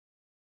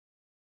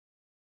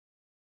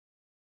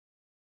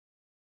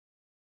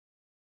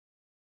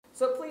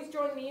So please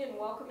join me in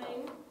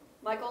welcoming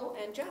Michael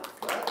and Jeff.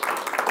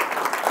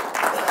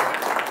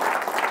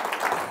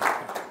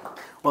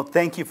 Well,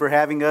 thank you for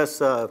having us.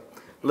 A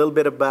little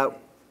bit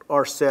about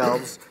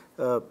ourselves.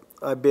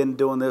 I've been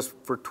doing this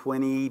for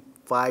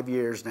 25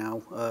 years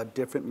now,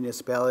 different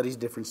municipalities,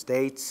 different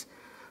states,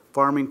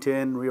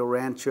 Farmington, Rio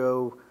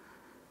Rancho,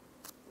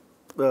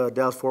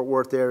 Dallas-Fort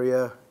Worth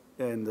area,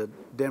 and the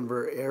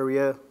Denver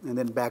area, and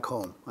then back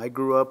home. I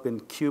grew up in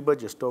Cuba,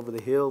 just over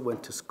the hill,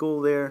 went to school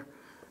there,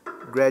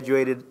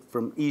 graduated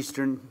from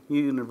Eastern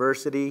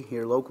University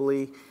here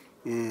locally,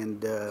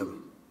 and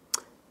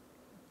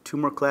 2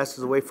 more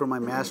classes away from my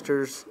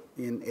master's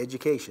in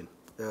education.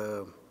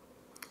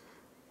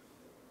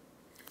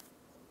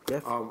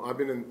 Jeff? I've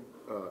been in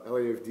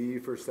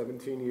LAFD for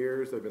 17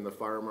 years. I've been the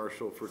fire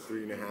marshal for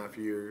 3.5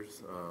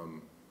 years.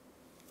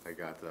 I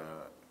got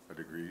a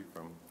degree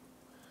from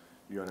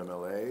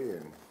UNMLA,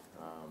 and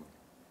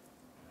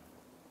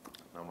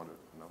not much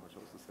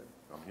else to say.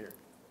 I'm here.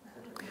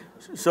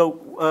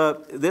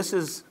 So this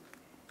is,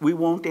 we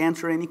won't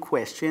answer any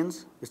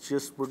questions. It's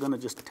just, we're going to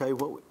just tell you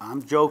what,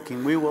 I'm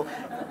joking. We will,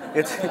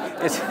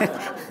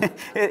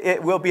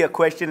 it will be a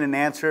question and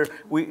answer.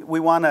 We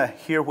want to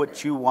hear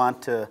what you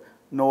want to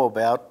know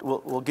about.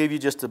 We'll give you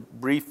just a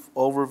brief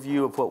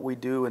overview of what we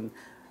do and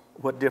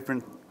what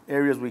different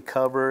areas we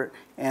cover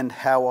and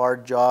how our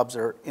jobs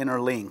are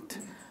interlinked.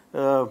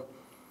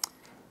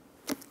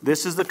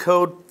 This is the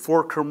code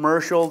for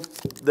commercial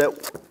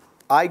that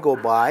I go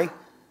by.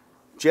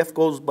 Jeff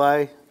goes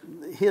by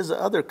his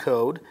other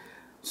code.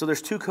 So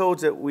there's 2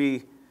 codes that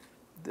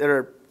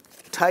are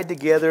tied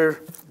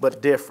together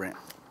but different.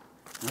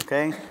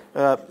 Okay?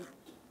 The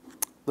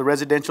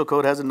residential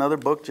code has another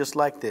book just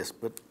like this,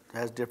 but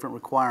has different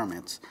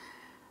requirements.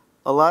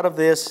 A lot of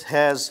this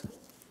has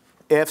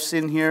F's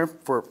in here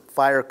for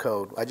fire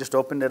code. I just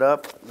opened it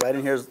up. Right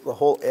in here is the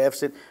whole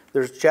F's.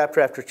 There's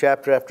chapter after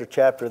chapter after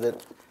chapter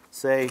that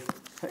say,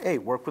 hey,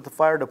 work with the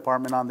fire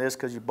department on this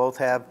because you both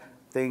have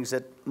things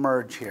that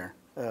merge here.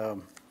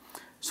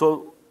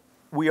 So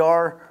we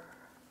are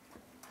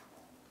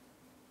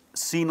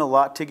seen a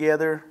lot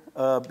together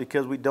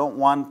because we don't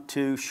want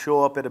to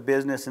show up at a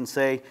business and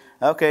say,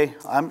 okay,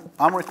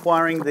 I'm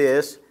requiring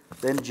this.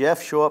 Then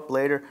Jeff show up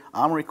later,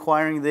 I'm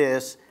requiring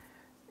this.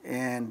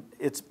 And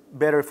it's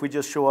better if we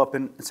just show up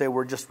and say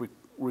we're just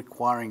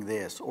requiring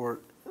this,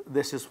 or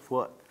this is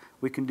what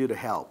we can do to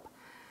help.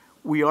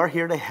 We are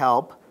here to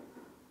help.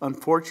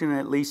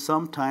 Unfortunately,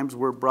 sometimes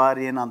we're brought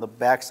in on the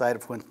backside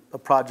of when a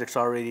project's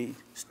already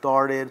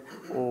started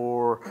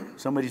or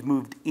somebody's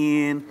moved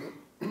in,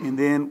 and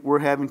then we're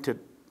having to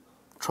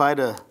try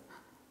to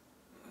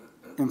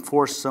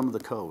enforce some of the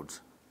codes.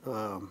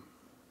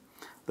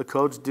 The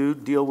codes do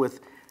deal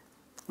with,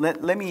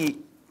 let me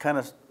kind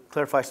of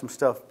clarify some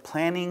stuff.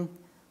 Planning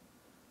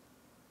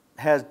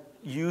has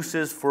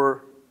uses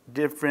for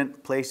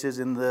different places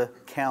in the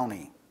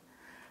county.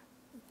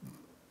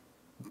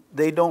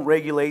 They don't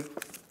regulate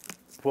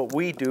what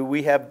we do.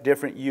 We have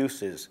different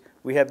uses.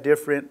 We have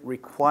different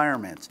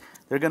requirements.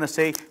 They're going to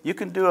say, you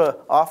can do an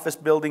office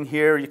building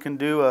here, you can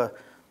do a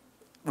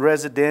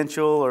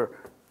residential, or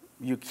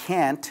you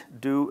can't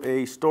do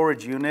a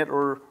storage unit,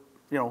 or,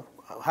 you know,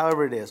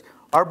 however it is.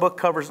 Our book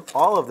covers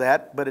all of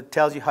that, but it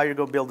tells you how you're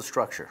going to build the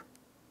structure.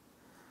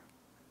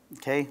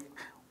 Okay?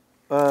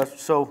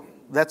 So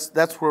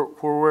that's where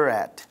we're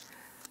at.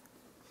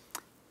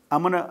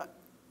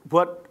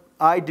 What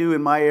I do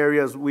in my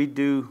area is we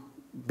do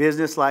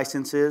business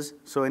licenses.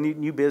 So any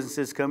new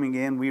businesses coming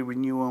in, we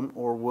renew them,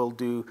 or we'll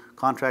do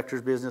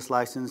contractors' business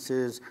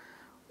licenses,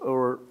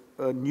 or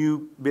a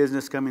new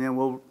business coming in,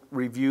 we'll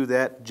review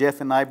that. Jeff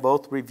and I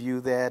both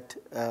review that,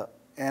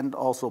 and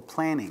also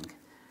planning.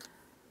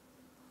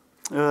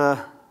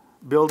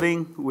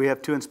 Building, we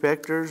have 2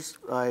 inspectors.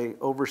 I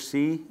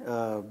oversee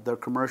the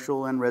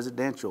commercial and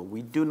residential.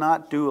 We do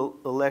not do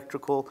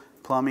electrical,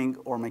 plumbing,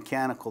 or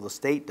mechanical. The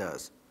state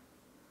does.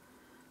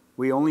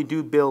 We only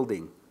do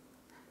building.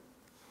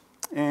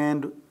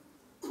 And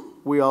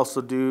I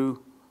also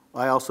do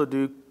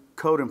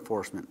code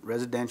enforcement,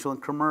 residential and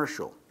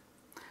commercial.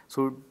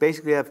 So we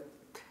basically have,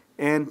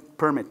 and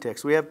permit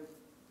techs. We have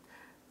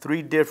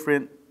 3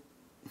 different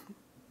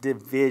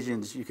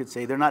divisions, you could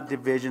say. They're not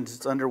divisions,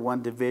 it's under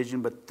one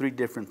division, but 3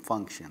 different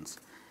functions.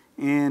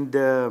 And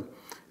they're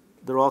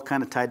all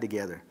kind of tied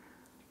together.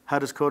 How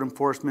does code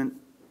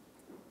enforcement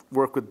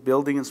work with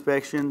building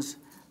inspections?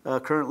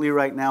 Currently,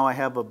 right now, I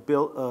have a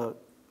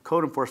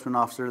code enforcement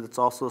officer that's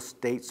also a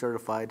state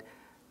certified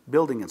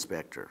building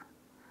inspector.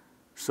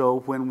 So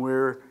when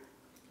we're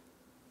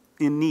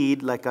in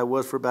need, like I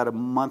was for about a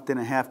month and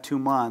a half, 2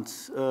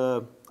 months,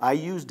 I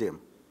used him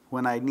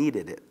when I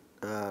needed it.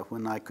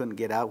 When I couldn't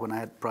get out, when I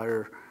had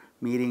prior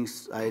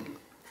meetings, I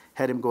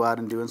had him go out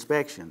and do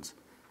inspections.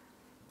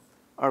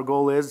 Our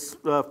goal is,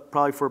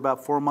 probably for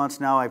about 4 months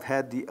now, I've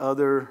had the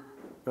other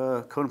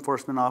code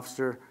enforcement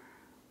officer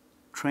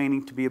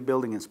training to be a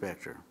building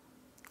inspector.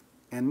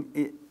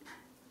 And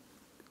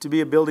to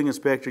be a building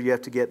inspector, you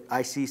have to get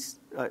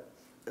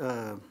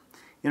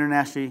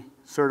internationally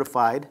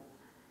certified,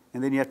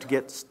 and then you have to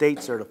get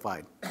state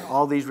certified.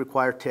 All these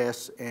require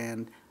tests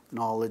and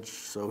knowledge,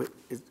 so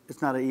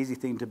it's not an easy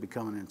thing to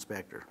become an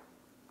inspector.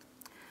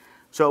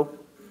 So,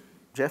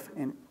 Jeff,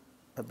 and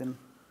I've been...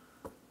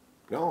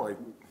 No, I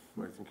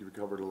think you've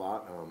covered a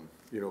lot.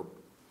 You know,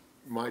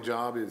 my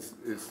job is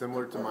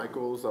similar to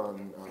Michael's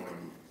on,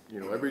 you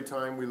know, every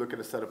time we look at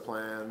a set of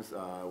plans,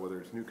 whether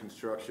it's new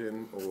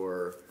construction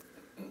or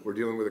we're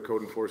dealing with a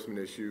code enforcement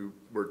issue,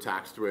 we're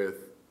taxed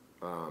with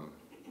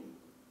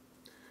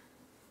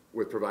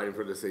providing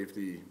for the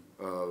safety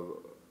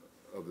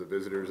of the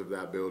visitors of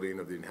that building,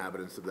 of the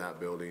inhabitants of that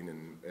building,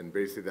 and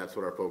basically that's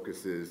what our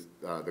focus is.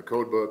 The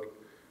code book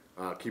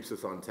keeps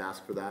us on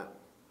task for that.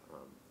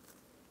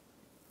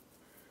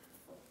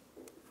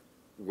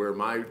 Where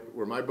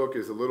my book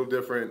is a little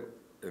different,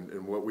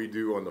 and what we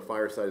do on the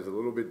fire side is a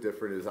little bit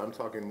different, is I'm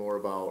talking more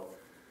about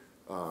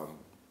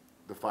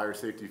the fire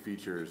safety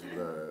features,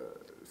 the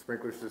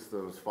sprinkler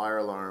systems, fire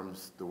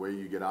alarms, the way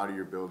you get out of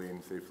your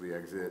building, safely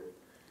exit,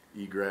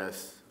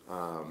 egress,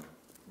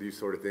 these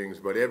sort of things.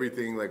 But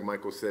everything, like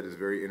Michael said, is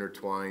very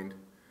intertwined.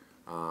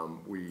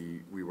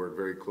 We work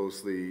very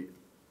closely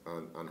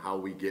on how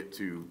we get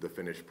to the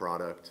finished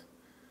product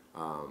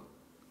on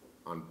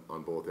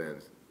both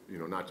ends. You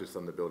know, not just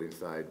on the building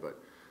side,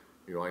 but,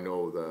 you know, I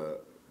know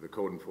the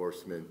code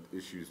enforcement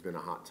issue's been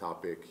a hot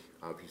topic,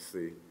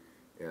 obviously,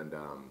 and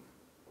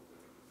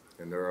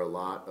there are a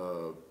lot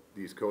of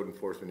these code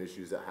enforcement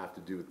issues that have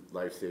to do with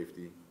life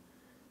safety,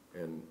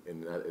 and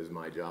that is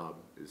my job,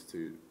 is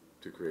to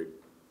create,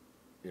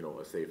 you know,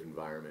 a safe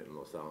environment in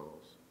Los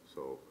Alamos.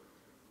 So,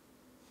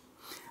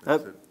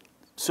 that's it.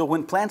 So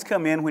when plans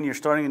come in, when you're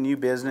starting a new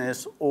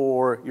business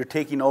or you're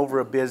taking over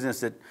a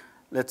business that,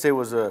 let's say,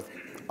 was a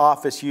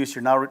office use,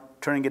 you're now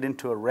turning it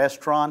into a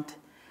restaurant,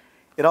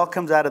 it all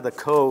comes out of the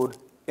code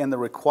and the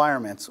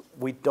requirements.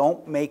 We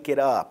don't make it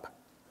up.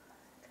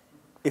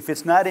 If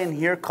it's not in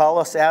here, call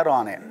us out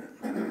on it.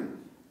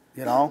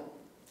 You know,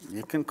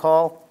 you can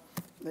call,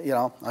 you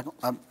know,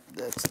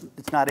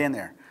 it's not in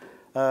there.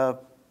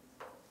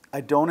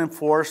 I don't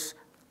enforce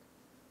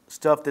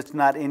stuff that's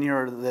not in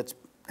here that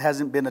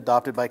hasn't been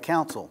adopted by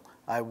council.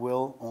 I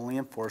will only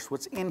enforce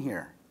what's in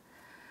here.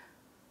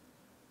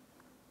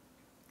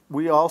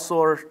 We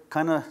also are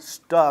kind of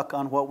stuck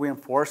on what we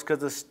enforce because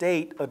the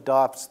state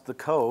adopts the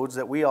codes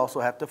that we also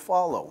have to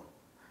follow.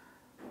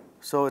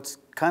 So it's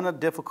kind of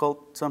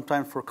difficult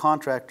sometimes for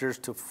contractors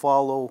to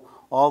follow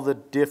all the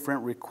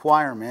different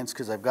requirements,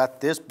 because I've got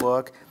this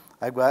book,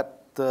 I've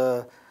got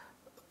the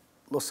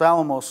Los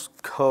Alamos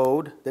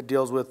code that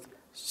deals with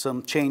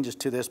some changes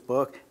to this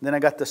book, and then I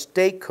got the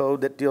state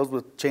code that deals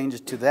with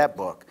changes to that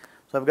book.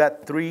 So I've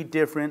got 3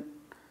 different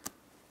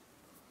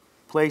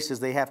places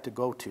they have to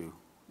go to.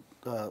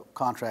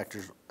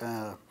 Contractors.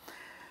 A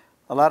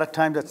lot of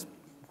times that's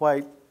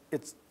why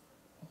it's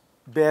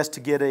best to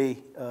get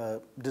a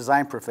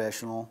design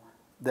professional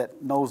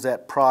that knows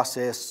that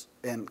process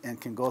and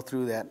can go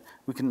through that.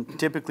 We can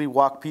typically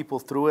walk people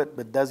through it,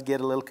 but it does get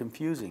a little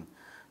confusing.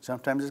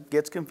 Sometimes it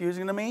gets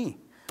confusing to me.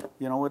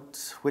 You know,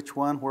 which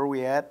one, where are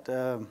we at?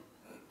 And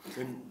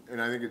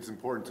I think it's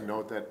important to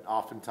note that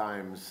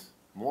oftentimes,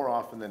 more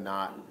often than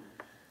not,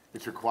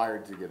 it's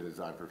required to get a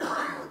design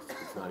professional.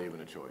 It's not even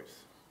a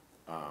choice.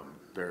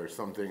 There are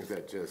some things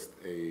that just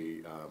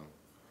a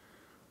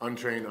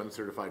untrained,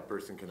 uncertified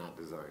person cannot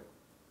design.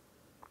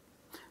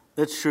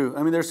 That's true.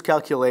 I mean, there's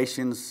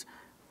calculations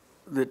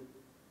that,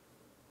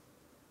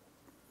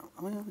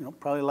 I mean, you know,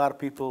 probably a lot of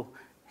people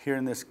here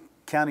in this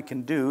county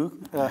can do.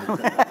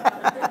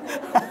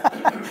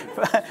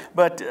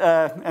 But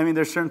I mean,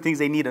 there's certain things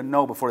they need to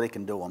know before they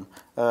can do them.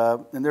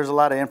 And there's a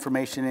lot of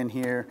information in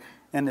here,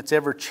 and it's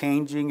ever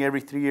changing.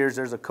 Every 3 years,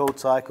 there's a code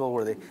cycle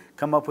where they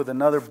come up with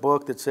another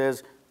book that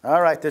says, all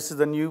right, this is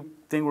the new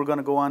thing we're going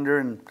to go under,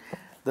 and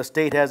the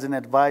state has an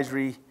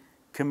advisory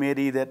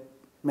committee that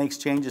makes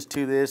changes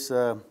to this.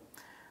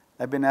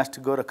 I've been asked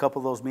to go to a couple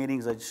of those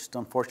meetings. I just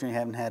unfortunately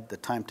haven't had the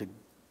time to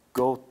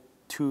go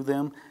to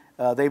them.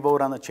 They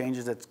vote on the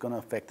changes that's going to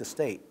affect the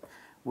state.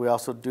 We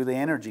also do the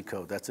energy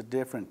code. That's a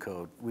different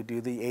code. We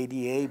do the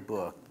ADA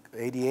book,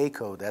 ADA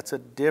code. That's a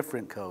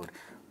different code.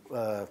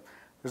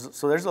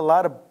 So there's a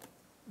lot of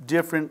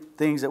different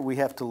things that we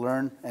have to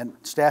learn, and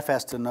staff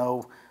has to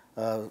know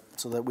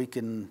so that we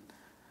can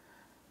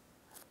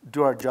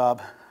do our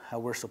job how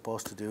we're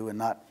supposed to do and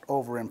not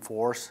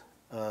over-enforce,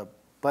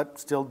 but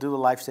still do the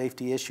life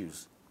safety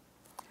issues.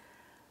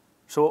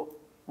 So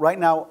right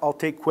now, I'll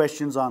take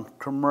questions on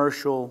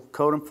commercial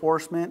code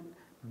enforcement,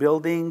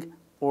 building,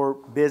 or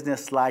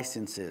business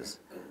licenses.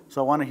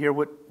 So I want to hear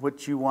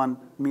what you want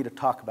me to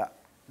talk about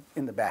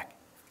in the back.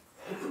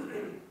 So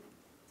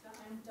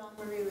I'm Dawn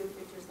Marie with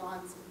Victor's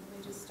Lawns. Let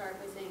me just start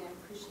by saying I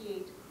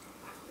appreciate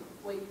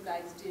what you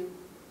guys do.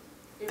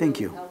 Thank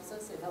really you. Helps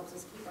us. It helps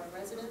us keep our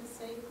residents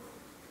safe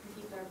and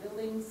keep our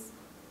buildings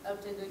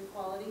up to good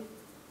quality.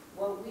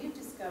 What we've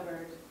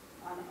discovered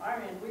on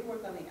our end, we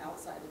work on the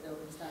outside of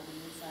buildings, not the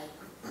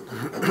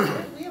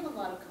inside. We have a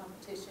lot of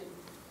competition,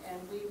 and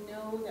we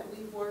know that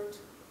we've worked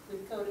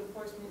with code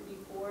enforcement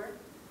before,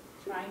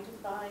 trying to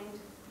find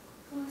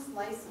who's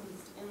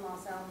licensed in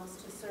Los Alamos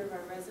to serve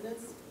our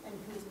residents and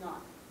who's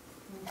not.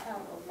 We have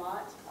a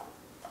lot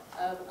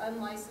of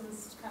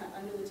unlicensed, kind of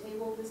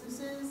under-the-table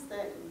businesses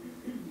that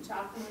you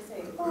talk to them and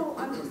say, oh,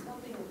 I'm just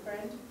helping a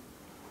friend,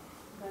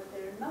 but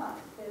they're not.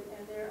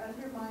 And they're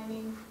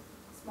undermining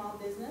small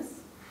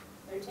business,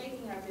 they're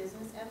taking our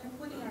business, and they're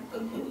putting our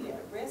community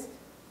at risk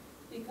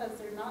because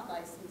they're not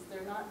licensed,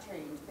 they're not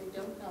trained, they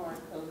don't know our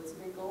codes,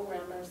 they go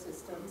around our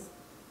systems,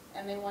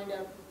 and they wind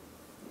up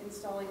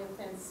installing a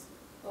fence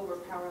over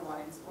power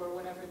lines or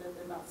whatever that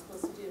they're not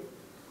supposed to do.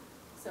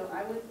 So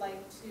I would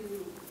like to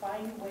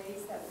find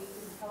ways that we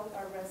can help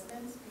our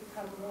residents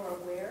become more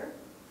aware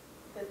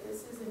that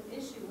this is an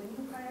issue. When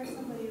you hire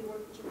somebody to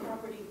work at your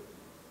property,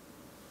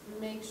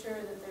 make sure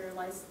that they're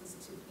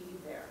licensed to be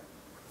there.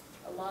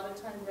 A lot of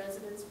time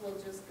residents will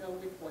just go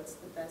with what's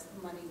the best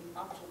money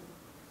option.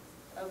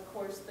 Of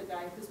course, the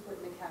guy who's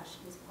putting the cash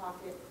in his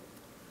pocket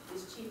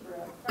is cheaper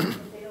up front,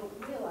 but they don't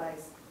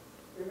realize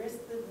the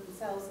risk to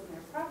themselves and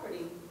their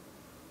property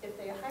if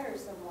they hire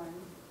someone,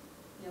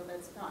 you know,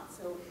 that's not.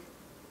 So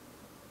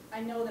I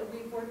know that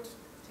we've worked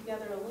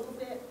together a little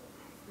bit,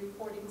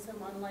 reporting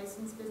some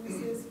unlicensed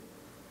businesses.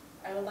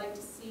 I would like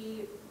to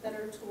see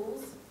better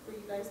tools for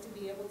you guys to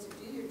be able to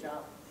do your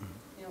job.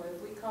 You know,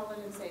 if we call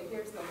in and say,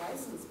 here's the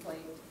license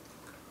plate,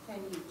 can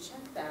you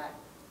check that?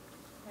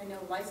 I know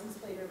license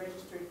plate are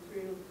registered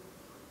through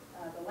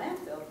the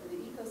landfill for the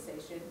eco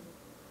station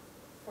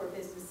for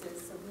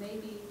businesses, so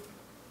maybe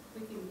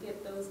we can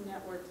get those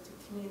networks to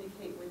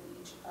communicate with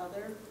each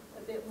other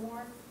a bit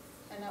more,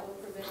 and that will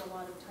prevent a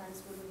lot of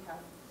times when we have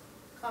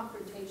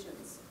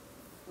confrontations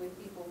with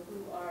people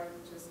who are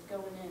just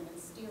going in and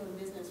stealing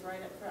business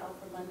right out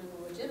from under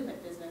the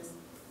legitimate business,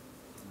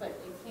 but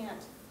you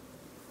can't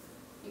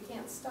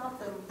stop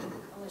them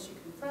unless you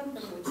confront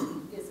them, which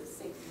is a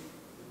safety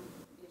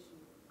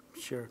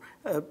issue. Sure.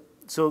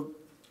 So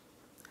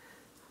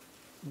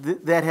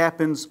that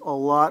happens a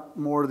lot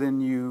more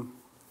than you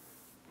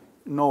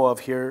know of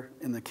here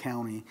in the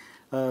county.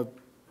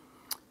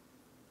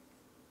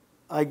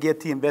 I get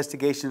the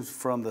investigations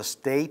from the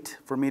state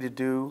for me to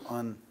do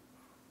on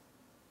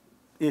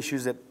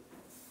issues that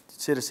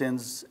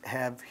citizens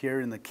have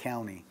here in the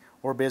county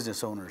or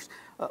business owners,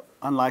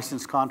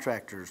 unlicensed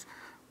contractors,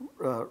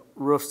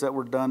 roofs that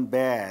were done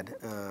bad.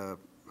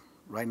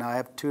 Right now I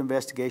have 2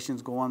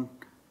 investigations going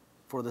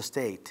for the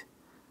state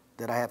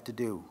that I have to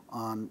do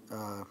on,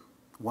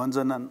 one's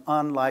an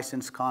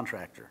unlicensed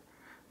contractor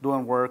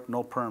doing work,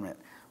 no permit.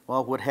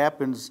 Well, what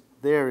happens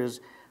there is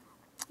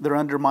they're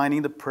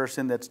undermining the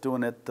person that's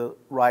doing it the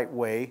right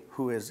way,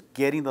 who is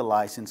getting the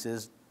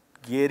licenses,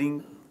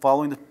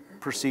 following the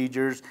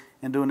procedures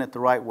and doing it the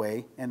right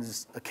way and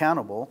is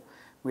accountable.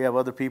 We have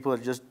other people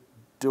that are just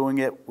doing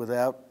it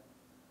without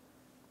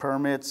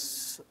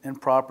permits,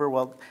 improper.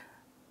 Well,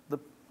 the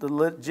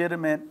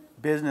legitimate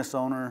business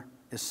owner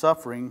is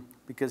suffering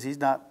because he's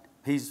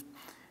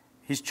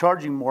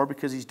charging more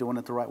because he's doing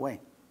it the right way.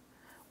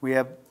 We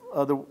have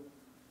other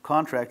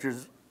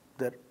contractors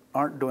that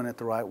aren't doing it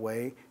the right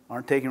way,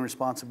 aren't taking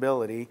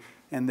responsibility,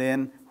 and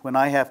then when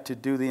I have to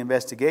do the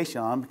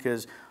investigation on,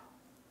 because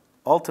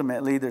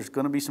ultimately there's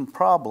going to be some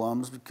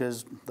problems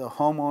because the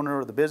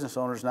homeowner or the business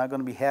owner is not going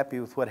to be happy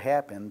with what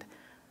happened.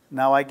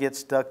 Now I get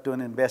stuck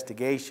doing an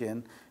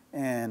investigation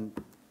and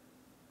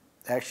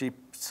actually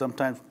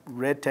sometimes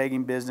red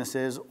tagging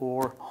businesses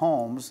or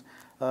homes.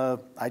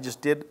 I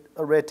just did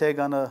a red tag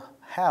on a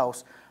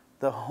house.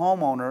 The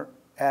homeowner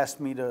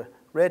asked me to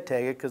red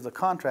tag it because the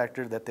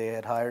contractor that they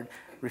had hired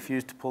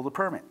refused to pull the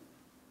permit.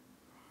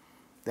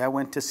 That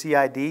went to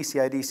CID.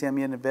 CID sent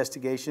me an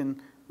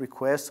investigation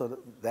request, so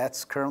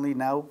that's currently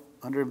now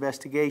under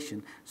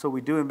investigation. So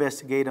we do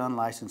investigate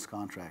unlicensed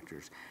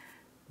contractors.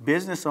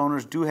 Business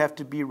owners do have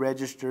to be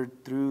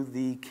registered through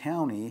the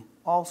county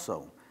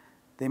also.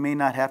 They may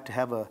not have to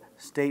have a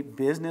state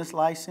business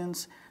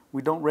license.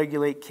 We don't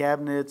regulate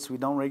cabinets, we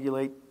don't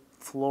regulate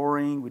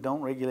flooring, we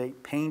don't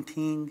regulate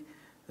painting.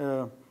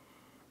 But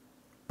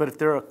if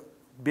they're a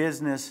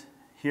business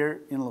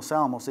here in Los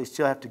Alamos, they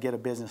still have to get a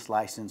business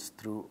license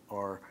through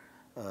our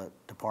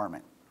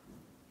department.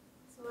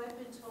 So I've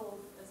been told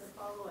as a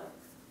follow-up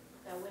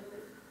that when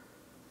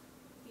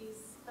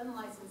these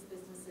unlicensed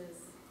businesses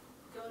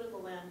go to the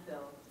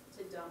landfill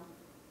to dump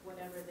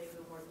whatever they've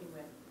been working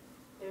with,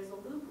 there's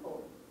a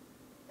loophole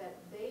that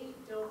they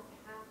don't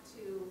have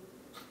to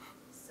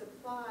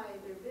supply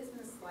their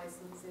business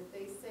license if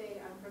they say,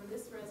 I'm from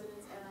this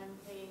residence and I'm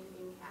paying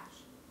in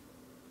cash.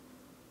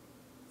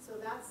 So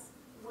that's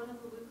one of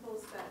the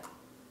loopholes that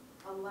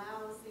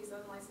allows these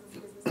unlicensed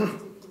businesses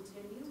to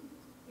continue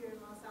here in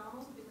Los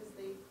Alamos, because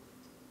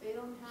they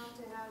don't have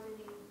to have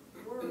any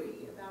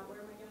worry about where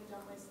am I going to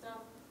dump my stuff.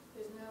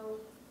 There's no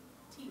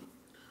teeth.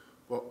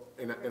 Well,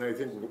 and I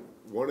think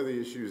one of the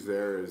issues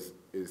there is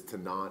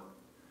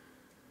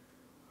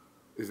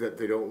that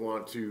they don't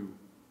want to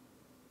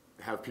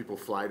have people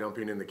fly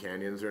dumping in the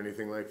canyons or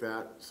anything like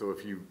that. So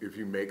if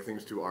you make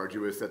things too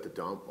arduous at the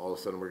dump, all of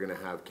a sudden we're going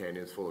to have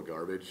canyons full of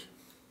garbage.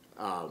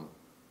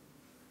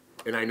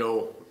 And I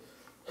know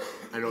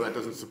that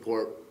doesn't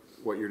support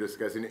what you're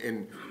discussing,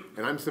 and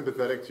I'm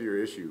sympathetic to your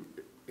issue.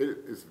 It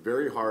is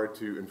very hard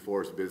to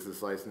enforce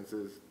business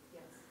licenses.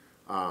 Yes.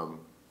 Um,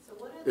 So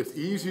what are the It's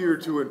easier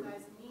tools to, that you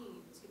guys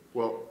need to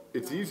well,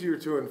 get it's done? easier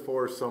to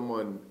enforce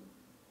someone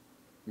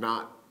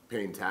not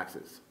paying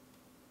taxes,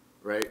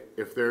 right?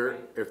 If they're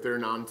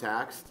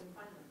non-taxed, You can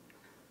find them.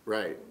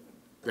 right,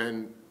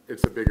 then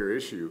it's a bigger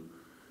issue.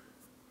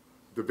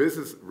 The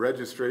business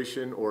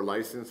registration or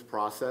license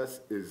process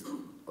is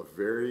a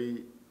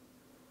very,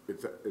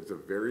 it's a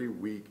very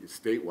weak,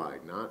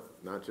 statewide,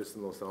 not just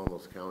in Los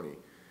Alamos County.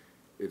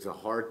 It's a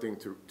hard thing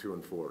to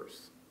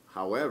enforce.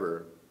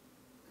 However,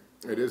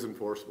 it is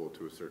enforceable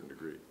to a certain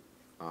degree.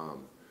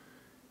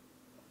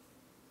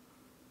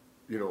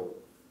 You know,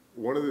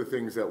 one of the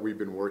things that we've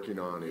been working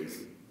on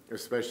is,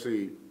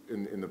 especially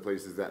in the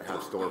places that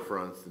have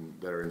storefronts and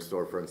that are in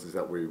storefronts, is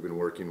that we've been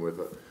working with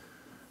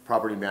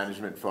property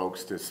management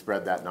folks to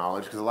spread that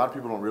knowledge, because a lot of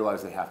people don't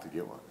realize they have to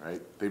get one,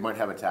 right? They might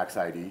have a tax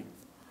ID.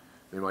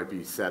 They might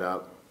be set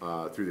up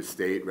through the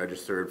state,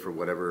 registered for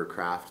whatever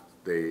craft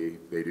they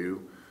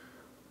do,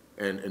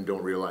 and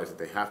don't realize that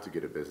they have to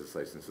get a business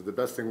license. So the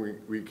best thing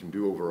we can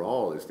do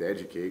overall is to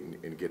educate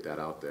and get that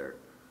out there.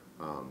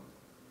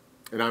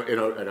 And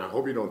I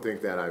hope you don't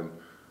think that I'm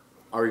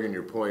arguing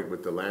your point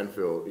with the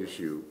landfill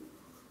issue.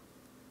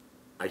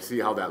 I see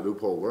how that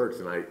loophole works,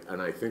 and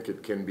I think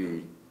it can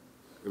be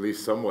at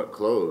least somewhat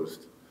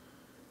closed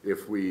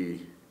if you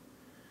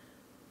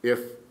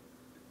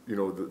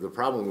know, the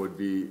problem would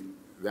be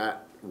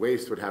that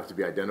waste would have to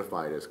be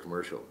identified as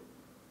commercial,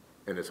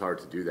 and it's hard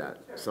to do that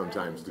Sure,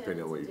 sometimes I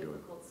depending on what understand you're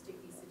doing. it's a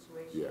difficult, sticky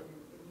situation. Yeah. And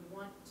if you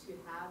want to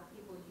have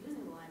people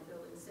using the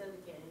landfill instead of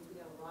the canyons, we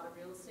got a lot of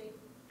real estate.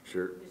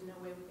 Sure, There's no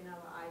way we can have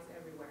eyes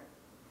everywhere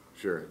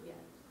sure. yet.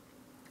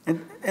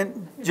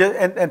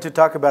 And to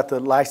talk about the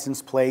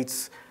license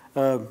plates,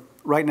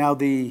 right now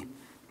the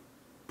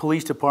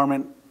police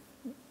department,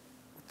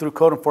 through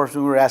code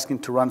enforcement, we were asking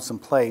to run some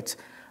plates.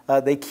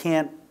 They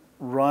can't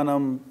run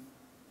them,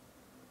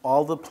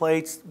 all the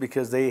plates,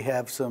 because they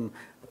have some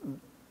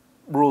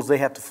rules they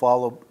have to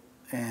follow.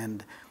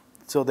 And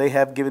so they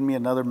have given me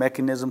another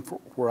mechanism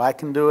where I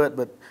can do it,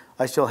 but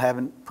I still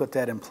haven't put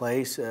that in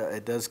place.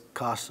 It does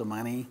cost some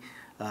money.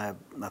 I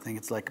think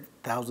it's like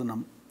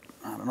 $1,000,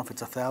 I don't know if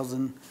it's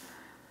 $1,000.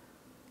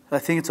 I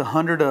think it's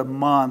 $100 a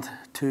month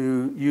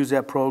to use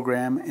that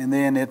program, and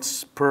then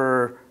it's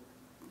per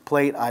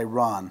plate I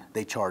run,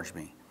 they charge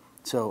me.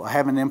 So I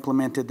haven't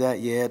implemented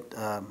that yet.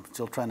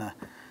 Still trying to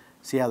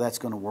see how that's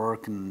going to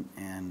work,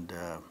 and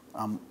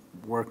I'm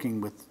working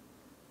with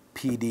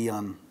PD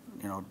on,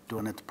 you know,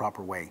 doing it the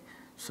proper way.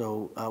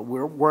 So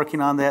we're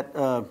working on that.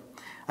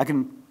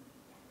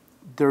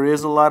 There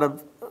is a lot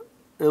of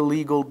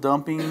illegal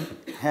dumping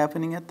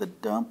happening at the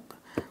dump.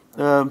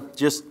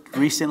 Just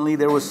recently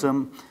there was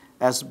some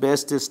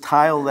asbestos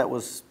tile that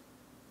was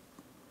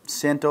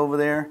sent over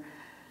there.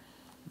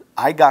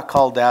 I got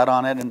called out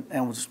on it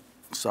and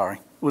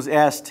was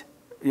asked,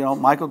 you know,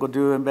 Michael, go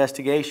do an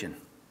investigation.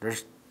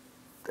 There's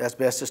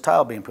asbestos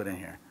tile being put in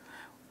here.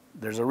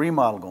 There's a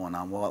remodel going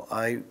on. Well,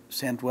 I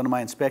sent one of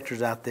my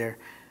inspectors out there.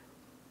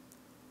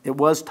 It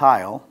was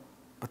tile,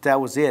 but that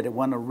was it. It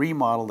wasn't a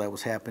remodel that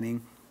was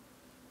happening.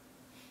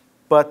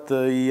 But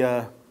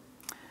they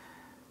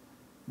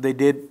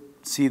did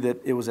see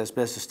that it was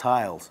asbestos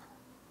tiles.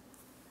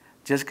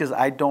 Just because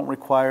I don't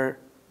require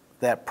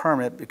that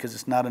permit because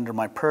it's not under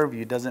my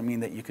purview doesn't mean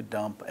that you could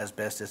dump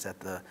asbestos at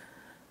the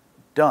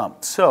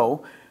dump.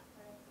 So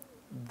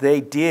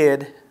they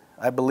did,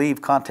 I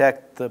believe,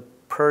 contact the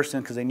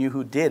person because they knew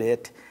who did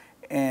it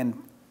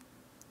and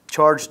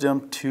charged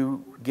them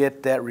to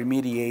get that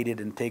remediated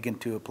and taken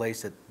to a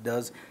place that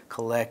does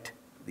collect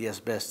the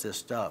asbestos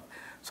stuff.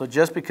 So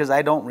just because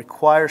I don't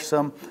require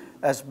some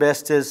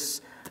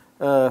asbestos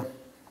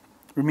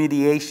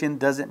remediation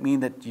doesn't mean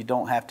that you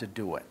don't have to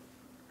do it.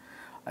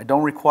 I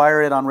don't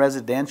require it on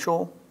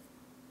residential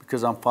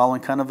because I'm following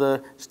kind of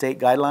the state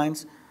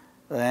guidelines.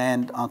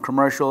 And on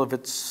commercial, if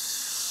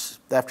it's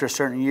after a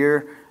certain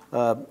year,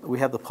 we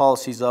have the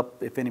policies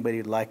up, if anybody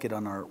would like it,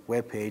 on our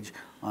webpage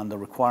on the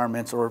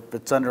requirements, or if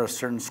it's under a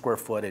certain square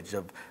footage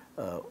of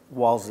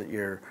walls that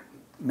you're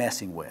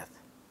messing with,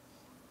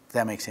 if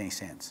that makes any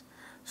sense.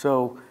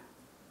 So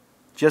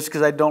just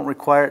because I don't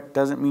require it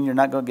doesn't mean you're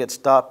not going to get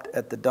stopped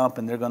at the dump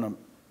and they're going to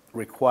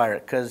require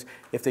it. Because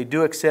if they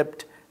do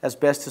accept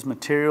asbestos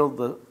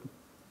material,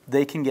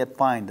 they can get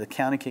fined. The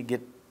county can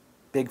get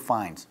big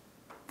fines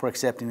for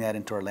accepting that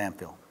into our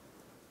landfill.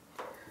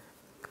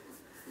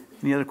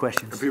 Any other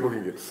questions? And people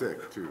can get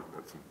sick too.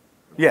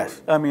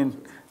 Yes, I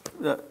mean,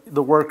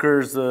 the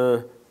workers,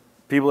 the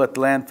people at the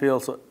landfill,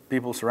 so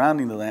people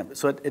surrounding the landfill.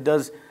 So it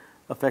does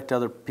affect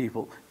other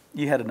people.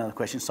 You had another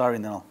question, sorry,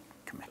 and then I'll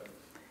come back.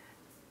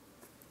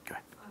 Go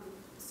ahead.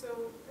 So,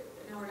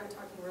 now we're not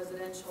talking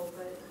residential,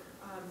 but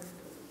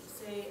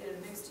say in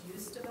a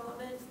mixed-use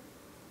development,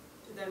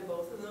 do then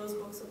both of those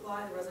books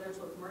apply, the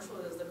residential and commercial,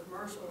 or does the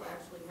commercial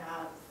actually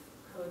have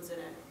codes in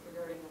it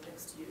regarding a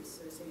mixed use?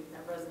 So say you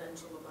have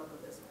residential above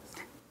a business.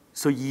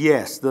 So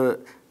yes, the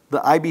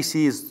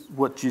IBC is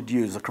what you'd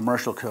use, a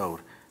commercial code,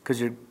 because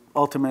you're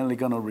ultimately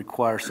going to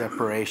require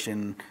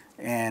separation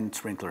and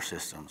sprinkler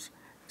systems.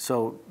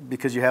 So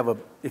because you have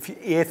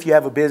if you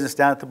have a business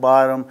down at the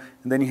bottom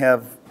and then you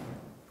have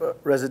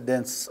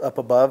residents up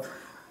above,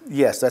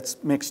 yes,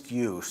 that's mixed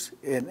use,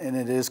 and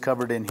it is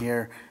covered in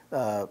here.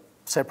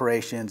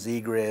 Separations,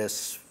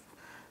 egress,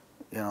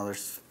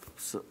 there's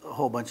a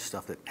whole bunch of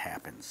stuff that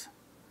happens.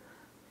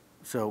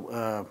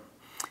 So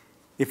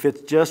if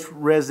it's just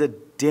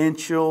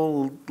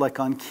residential, like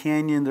on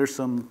Canyon, there's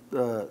some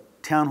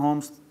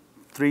townhomes,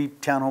 3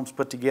 townhomes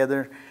put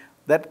together.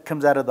 That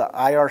comes out of the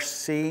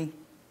IRC.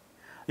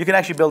 You can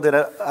actually build it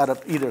out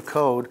of either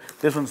code.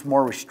 This one's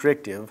more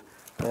restrictive.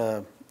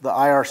 The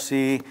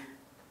IRC,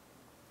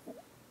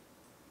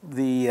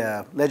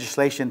 the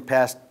legislation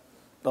passed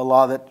a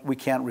law that we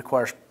can't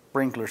require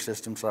sprinkler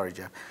systems, sorry,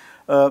 Jeff,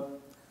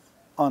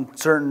 on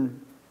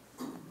certain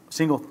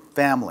single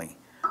family.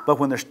 But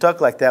when they're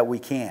stuck like that, we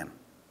can,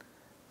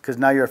 because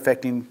now you're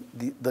affecting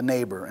the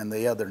neighbor and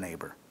the other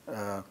neighbor.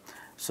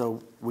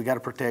 So we got to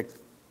protect.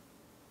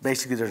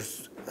 Basically,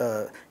 there's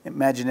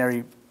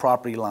imaginary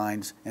property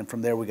lines, and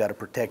from there we got to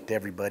protect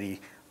everybody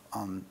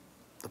on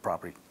the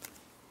property.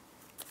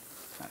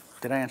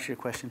 Did I answer your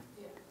question?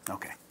 Yeah.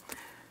 Okay.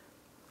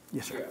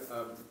 Yes, sir.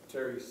 Yeah,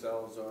 Terry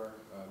Salazar,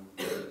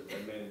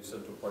 I manage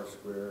Central Park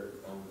Square,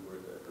 where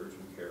the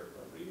urgent care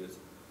property is,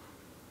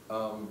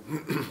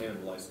 and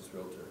I'm a licensed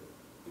realtor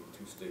in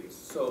 2 states.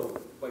 So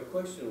my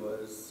question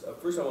was,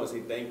 first I want to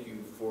say thank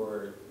you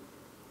for,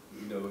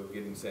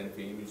 getting Santa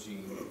Fe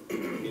Imaging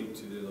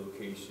into the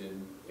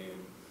location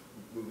and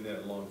moving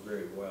that along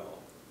very well.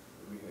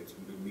 We had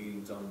some good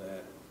meetings on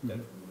that. That's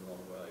moving along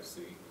well, I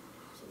see.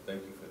 So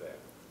thank you for that.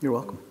 You're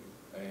welcome.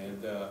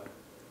 And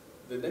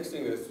the next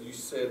thing is, you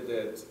said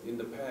that in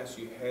the past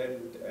you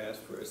hadn't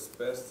asked for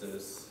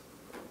asbestos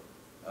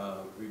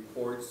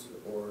reports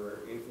or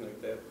anything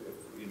like that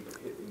in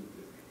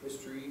the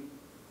history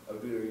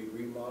of doing a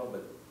remodel,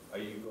 but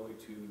are you going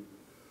to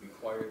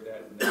require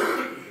that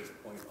now at this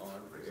point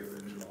on for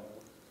every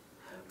remodel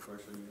and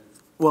commercial unit?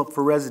 Well,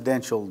 for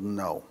residential,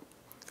 no.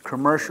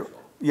 Commercial,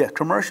 yeah,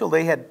 commercial,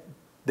 they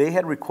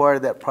had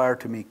required that prior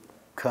to me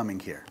coming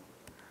here.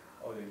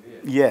 Oh, they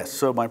did? Yes,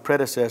 so my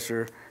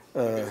predecessor,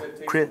 Because it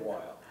takes Chris, a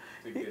while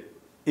to get,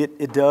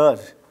 it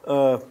does.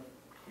 to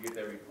get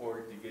that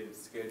report, to get it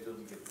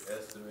scheduled, to get the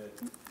estimate.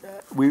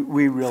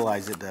 We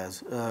realize it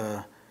does.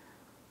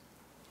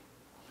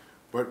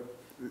 But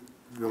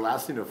the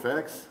lasting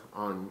effects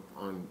on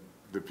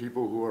the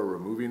people who are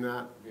removing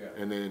that, Yeah.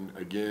 and then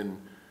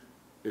again,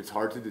 it's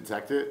hard to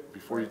detect it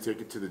before you take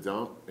it to the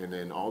dump, and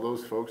then all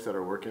those folks that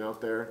are working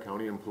out there,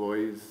 county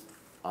employees,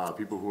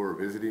 people who are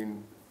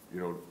visiting,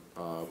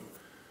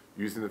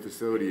 using the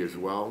facility as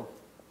well.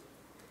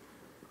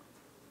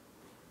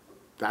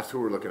 That's who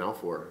we're looking out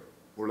for.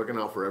 We're looking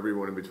out for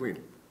everyone in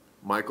between.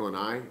 Michael and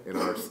I and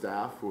our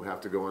staff who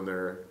have to go in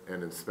there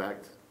and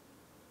inspect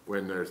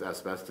when there's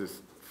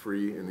asbestos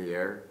free in the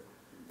air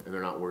and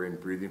they're not wearing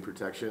breathing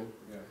protection.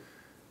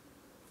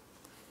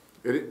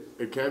 Yeah.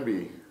 It can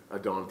be a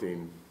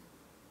daunting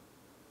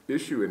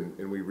issue,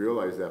 and we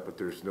realize that, but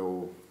there's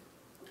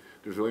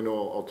really no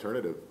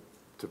alternative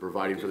to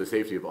providing for the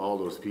safety of all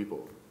those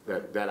people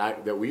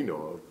that we know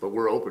of, but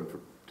we're open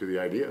to the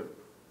idea.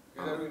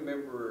 And I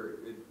remember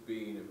it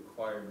being a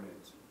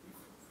requirement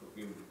for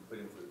being put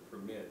in for the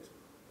permit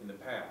in the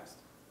past,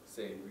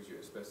 saying, where's your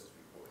asbestos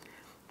report?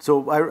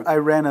 So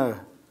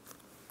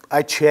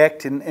I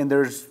checked, and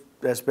there's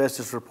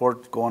asbestos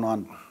reports going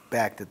on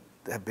back that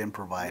have been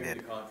provided. Maybe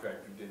the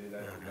contractor did it,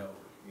 I don't know,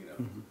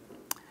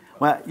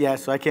 Well, yeah,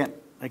 so I can't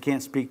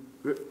speak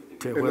to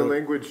And the whether,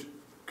 language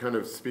kind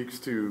of speaks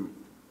to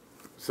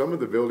some of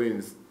the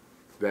buildings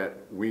that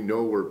we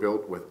know were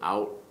built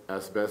without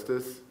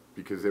asbestos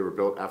because they were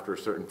built after a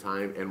certain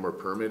time and were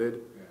permitted.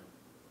 Yeah.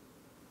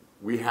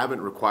 We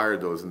haven't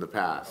required those in the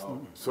past. Oh.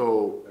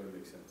 So, That would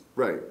make sense.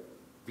 right,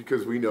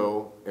 because we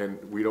know,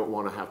 and we don't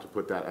want to have to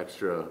put that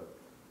extra,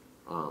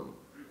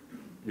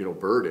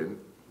 burden,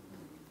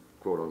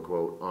 quote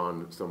unquote,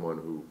 on someone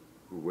who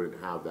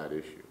wouldn't have that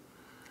issue.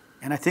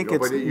 and I think You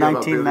know, it's but you have a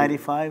building-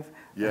 1995.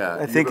 Yeah,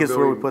 I you think have a is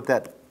where we building- put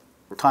that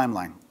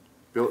timeline.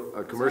 Built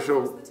a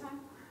commercial,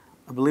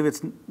 I believe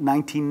it's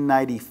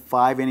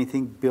 1995,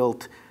 anything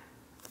built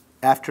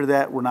after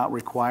that, we're not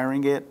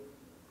requiring it.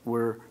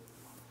 We're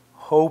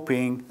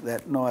hoping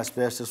that no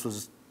asbestos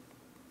was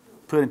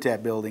put into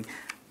that building.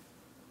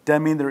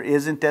 Doesn't mean there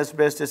isn't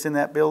asbestos in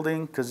that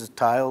building, because the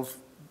tiles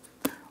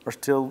are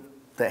still,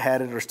 that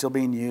had it are still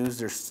being used.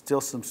 There's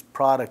still some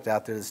product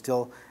out there that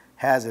still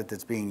has it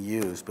that's being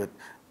used, but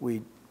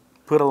we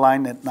put a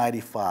line at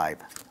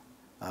 95.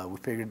 We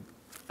figured,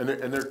 and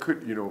there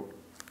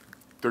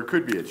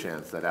could be a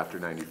chance that after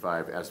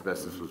 95,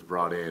 asbestos was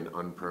brought in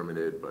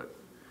unpermitted, but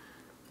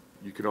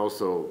you can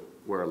also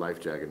wear a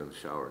life jacket in the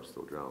shower and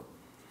still drown.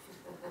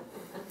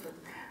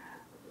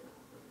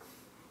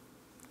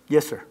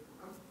 yes, sir.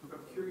 I'm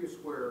curious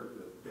where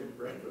the bed and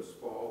breakfasts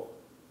fall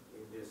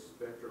in this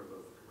spectrum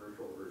of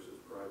commercial versus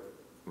private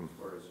as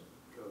far as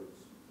codes.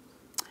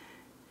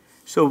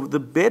 So the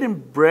bed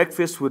and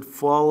breakfast would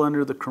fall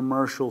under the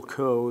commercial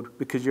code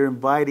because you're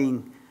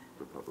inviting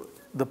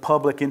the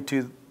public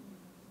into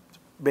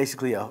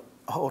basically a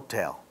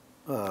hotel.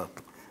 But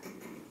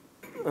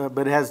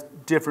it has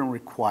different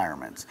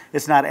requirements.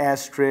 It's not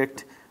as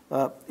strict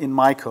in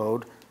my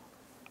code.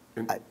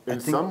 In I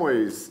think- some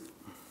ways,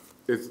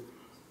 it's,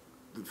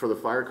 for the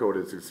fire code,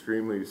 it's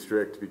extremely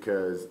strict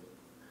because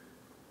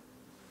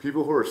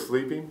people who are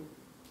sleeping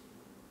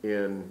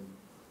and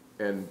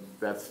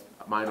that's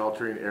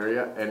mind-altering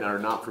area and are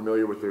not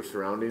familiar with their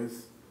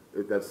surroundings,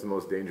 that's the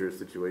most dangerous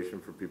situation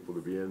for people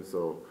to be in.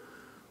 So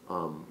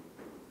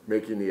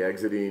making the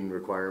exiting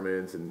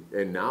requirements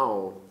and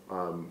now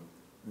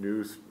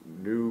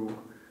new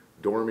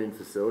dorming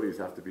facilities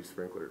have to be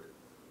sprinklered.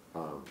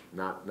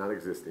 Not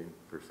existing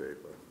per se,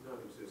 but.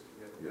 Non-existing,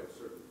 Yeah.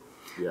 certain.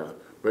 Yeah,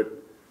 but,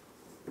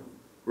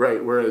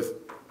 right, whereas,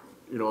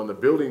 you know, on the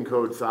building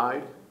code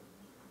side,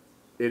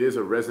 it is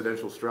a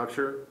residential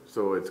structure,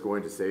 so it's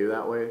going to say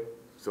that way,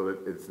 so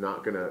that it's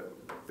not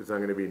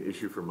gonna be an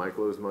issue for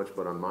Michael as much,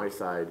 but on my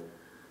side,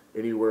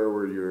 anywhere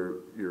where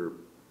you're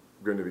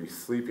gonna be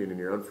sleeping and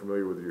you're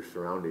unfamiliar with your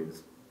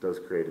surroundings does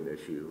create an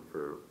issue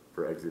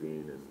for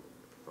exiting and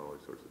all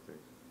these sorts of things.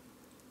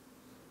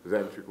 Does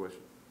that answer your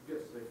question? Yes,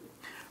 thank you.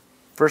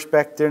 First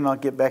back there, and I'll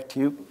get back to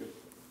you.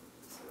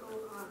 So,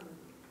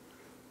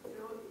 you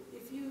know,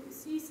 if you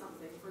see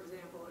something, for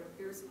example, it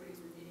appears somebody's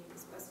repeating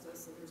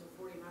asbestos and there's a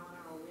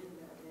 40-mile-an-hour wind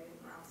that day and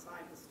we're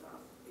outside the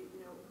stuff,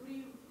 you know, who do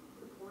you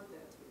report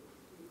that to?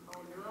 Do you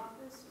call your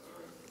office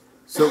or?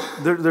 So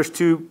there's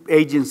two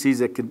agencies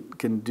that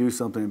can do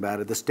something about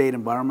it. The State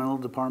Environmental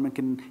Department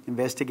can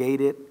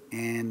investigate it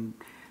and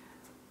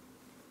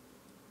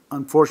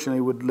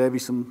unfortunately would levy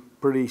some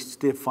pretty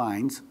stiff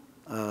fines.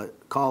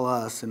 Call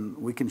us and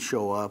we can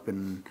show up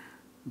and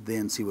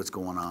then see what's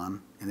going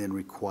on and then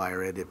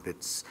require it if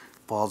it's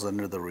falls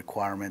under the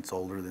requirements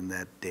older than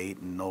that date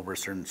and over a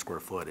certain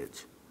square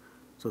footage.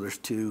 So there's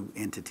two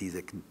entities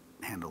that can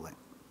handle it.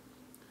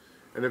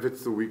 And if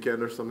it's the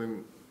weekend or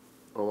something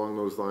along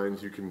those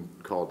lines, you can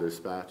call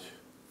dispatch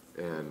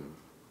and,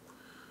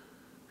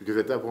 because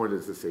at that point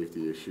it's a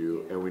safety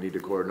issue and we need to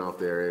cordon off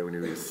the area, we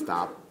need to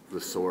stop the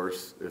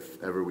source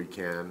if ever we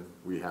can.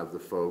 We have the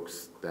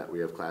folks that we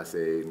have Class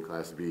A and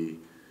Class B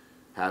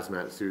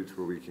hazmat suits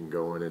where we can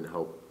go in and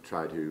help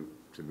try to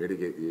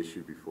mitigate the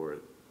issue before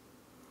it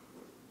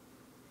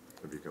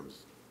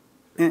becomes.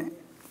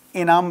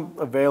 And I'm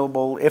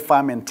available if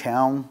I'm in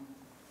town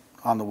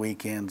on the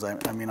weekends.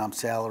 I mean, I'm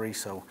salary,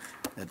 so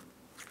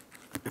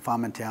if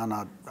I'm in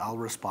town, I'll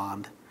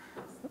respond.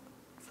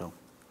 So,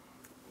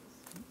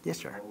 yes,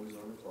 sir. Always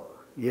on the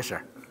clock. Yes,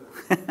 sir.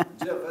 Jeff,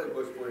 I had a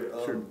question for you.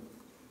 Sure.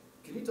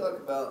 Can you talk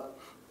about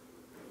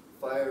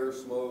fire,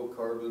 smoke,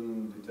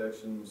 carbon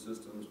detection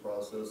systems,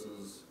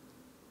 processes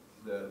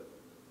that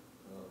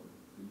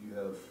you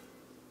have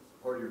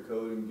part of your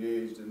code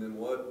engaged, and then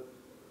what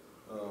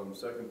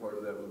second part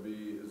of that would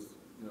be is,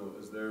 you know,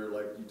 is there,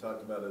 like you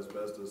talked about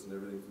asbestos and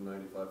everything from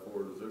 95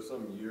 forward, is there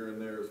some year in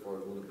there as far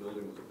as when the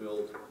building was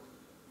built,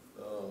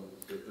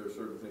 that there are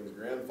certain things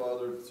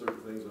grandfathered,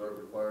 certain things that aren't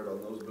required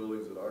on those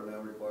buildings that are now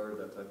required,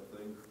 that type of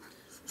thing?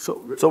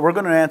 So we're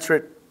going to answer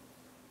it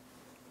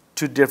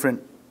two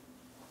different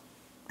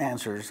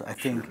answers, I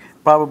think,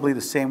 probably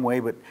the same way,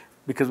 but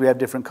because we have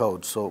different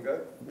codes. So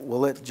Okay. we'll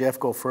let Jeff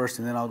go first,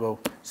 and then I'll go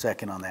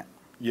second on that.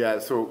 Yeah,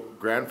 so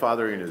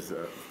grandfathering is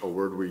a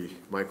word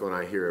Michael and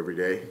I hear every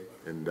day,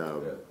 and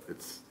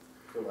it's,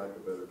 For lack of a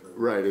better term.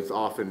 right, it's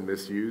often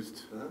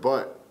misused,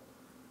 Uh-huh.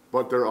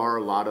 but there are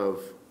a lot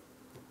of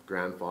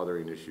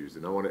grandfathering issues,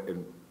 and I want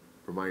to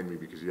remind me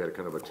because you had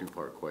kind of a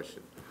two-part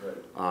question.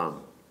 Right.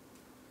 I'm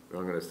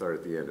going to start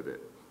at the end of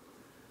it.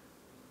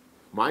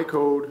 My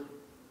code,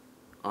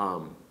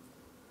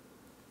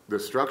 the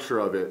structure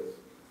of it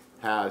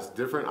has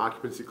different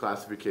occupancy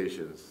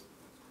classifications.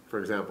 For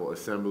example,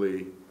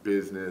 assembly,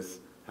 business,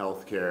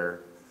 healthcare,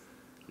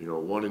 you know,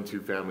 1 and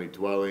 2 family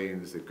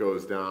dwellings. It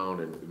goes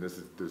down, and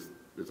this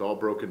it's all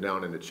broken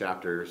down into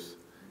chapters.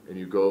 And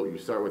you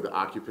start with the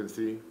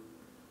occupancy,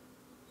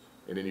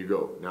 and then you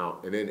go now,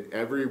 and then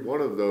every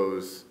one of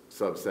those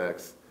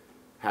subsects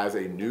has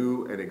a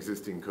new and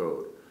existing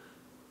code.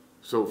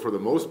 So for the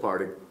most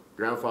part,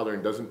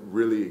 grandfathering doesn't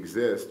really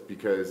exist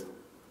because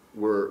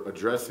we're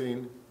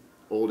addressing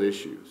old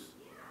issues,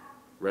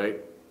 right?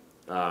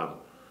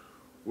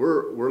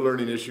 We're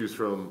learning issues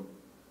from,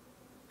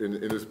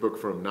 in this book,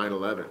 from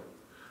 9/11,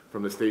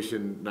 from the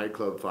Station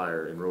nightclub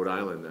fire in Rhode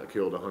Island that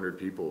killed 100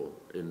 people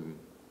in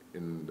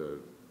the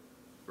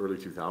early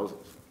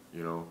 2000s,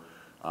 you know,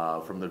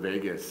 from the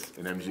Vegas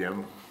and the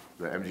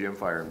MGM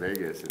fire in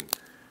Vegas and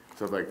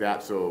stuff like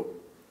that. So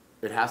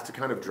it has to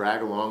kind of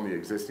drag along the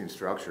existing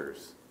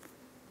structures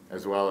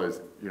as well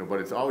as, you know, but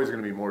it's always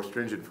going to be more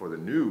stringent for the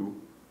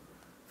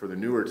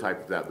newer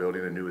type of that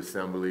building, a new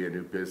assembly, a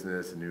new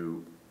business, a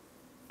new,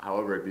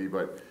 however it be,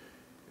 but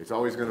it's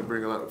always going to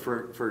bring a lot,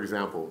 for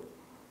example,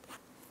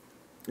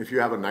 if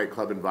you have a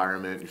nightclub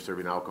environment, you're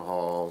serving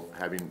alcohol,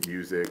 having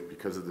music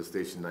because of the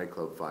Station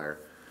nightclub fire.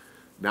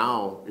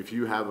 Now, if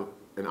you have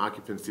an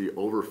occupancy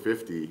over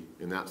 50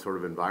 in that sort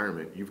of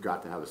environment, you've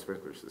got to have a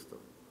sprinkler system.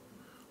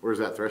 Whereas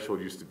that threshold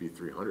used to be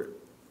 300.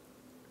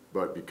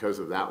 But because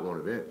of that one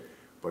event,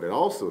 but it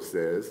also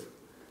says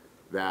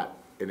that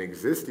an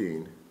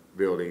existing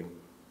building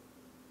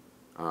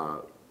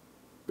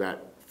that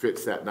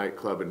fits that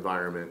nightclub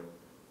environment,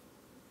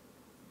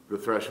 the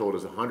threshold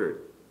is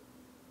 100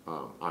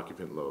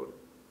 occupant load.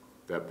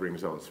 That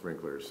brings on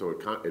sprinklers. So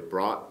it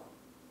brought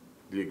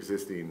the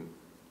existing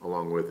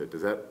along with it.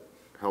 Does that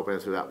help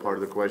answer that part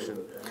of the question?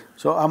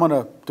 So I'm going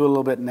to do a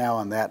little bit now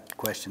on that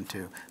question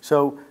too.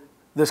 So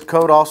this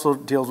code also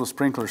deals with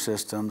sprinkler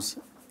systems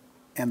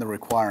and the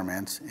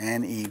requirements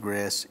and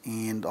egress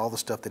and all the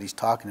stuff that he's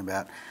talking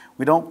about.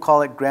 We don't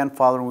call it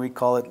grandfathering, we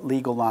call it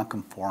legal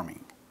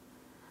non-conforming.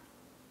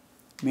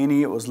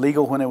 Meaning it was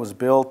legal when it was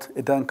built,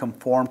 it doesn't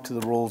conform to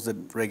the rules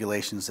and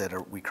regulations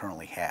that we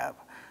currently have.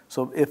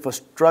 So if a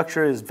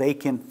structure is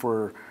vacant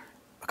for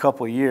a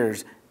couple of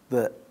years,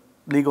 the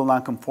legal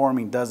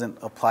non-conforming doesn't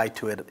apply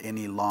to it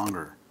any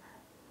longer,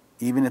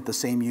 even if the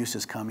same use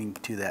is coming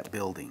to that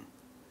building.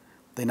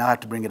 They now have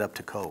to bring it up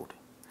to code.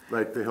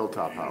 Like the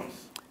Hilltop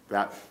House.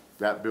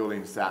 That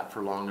building sat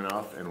for long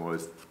enough and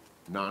was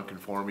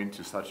non-conforming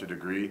to such a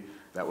degree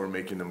that we're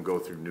making them go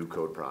through new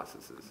code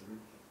processes.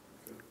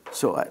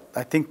 So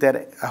I think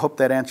that, I hope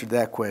that answered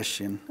that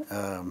question.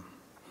 Yeah,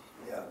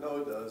 no,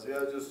 it does.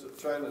 Yeah, just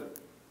trying to,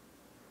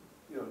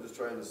 just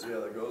trying to see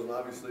how that goes. And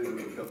obviously,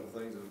 there's a couple of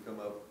things that have come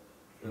up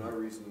in our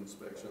recent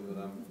inspection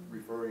that I'm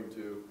referring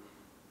to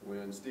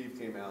when Steve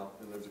came out,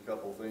 and there's a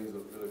couple of things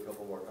that a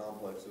couple of our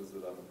complexes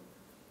that I'm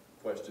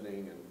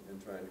questioning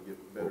and trying to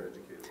get better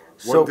educated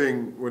on.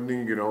 One thing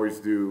you can always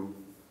do,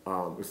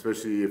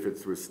 especially if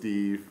it's with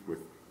Steve,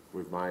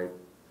 with my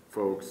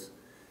folks,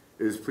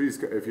 is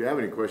please, if you have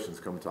any questions,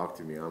 come talk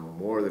to me. I'm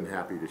more than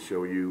happy to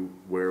show you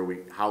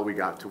how we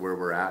got to where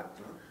we're at.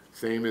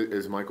 Same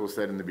as Michael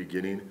said in the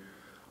beginning,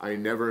 I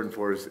never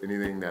enforce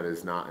anything that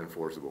is not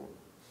enforceable.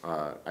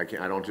 I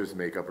don't just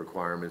make up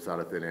requirements out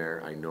of thin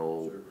air. I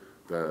know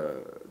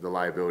the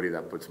liability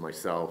that puts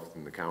myself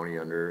and the county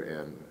under,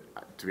 and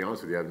to be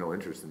honest with you, I have no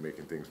interest in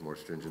making things more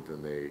stringent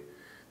than they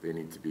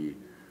need to be.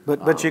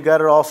 But you got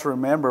to also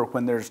remember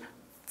when there's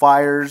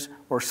fires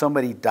or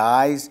somebody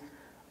dies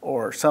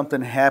or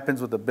something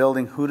happens with the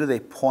building, who do they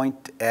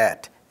point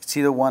at? It's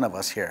either one of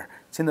us here.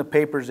 It's in the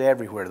papers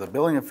everywhere. The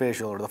building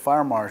official or the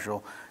fire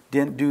marshal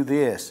didn't do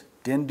this,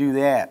 didn't do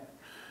that.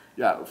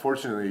 Yeah,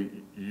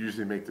 fortunately, you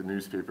usually make the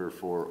newspaper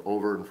for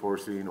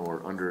over-enforcing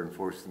or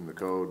under-enforcing the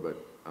code, but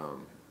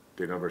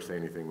they never say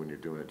anything when you're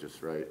doing it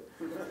just right.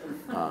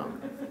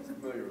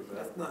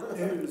 That's not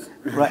news.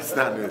 Right. It's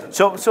not news.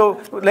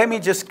 So let me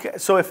just,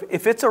 so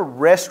if it's a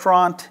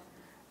restaurant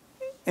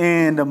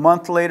and a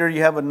month later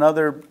you have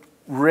another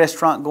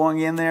restaurant going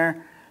in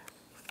there,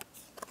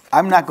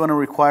 I'm not going to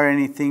require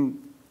anything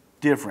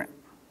different.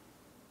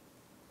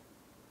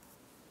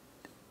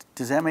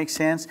 Does that make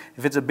sense?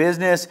 If it's a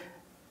business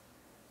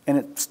and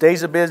it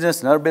stays a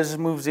business, another business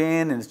moves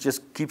in and it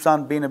just keeps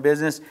on being a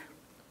business,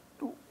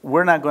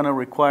 we're not going to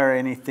require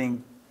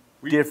anything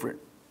different.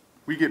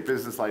 We get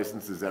business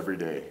licenses every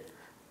day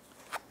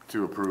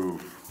to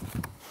approve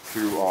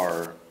through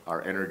our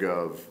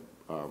EnerGov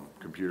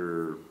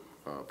computer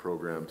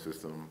program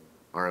system,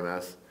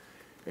 RMS.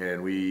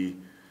 And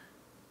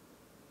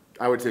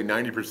I would say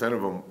 90%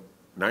 of them,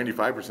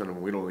 95% of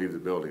them, we don't leave the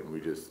building. We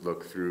just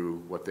look through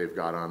what they've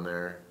got on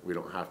there. We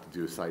don't have to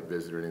do a site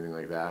visit or anything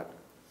like that.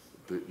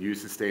 The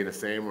use is staying the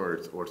same, or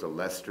it's a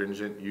less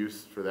stringent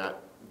use for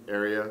that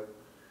area,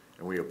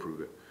 and we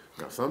approve it.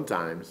 Now,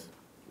 sometimes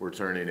we're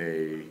turning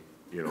a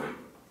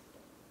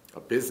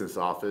business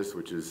office,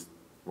 which is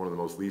one of the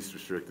most least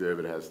restrictive.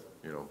 It has,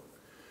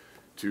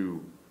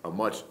 to a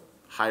much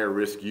higher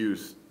risk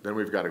use. Then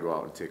we've got to go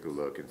out and take a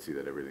look and see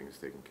that everything is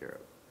taken care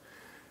of.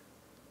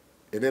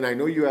 And then I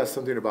know you asked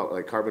something about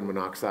like carbon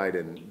monoxide,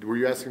 and were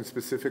you asking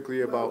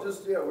specifically about?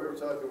 We were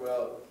talking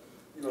about,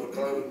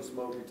 carbon and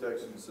smoke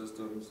detection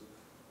systems.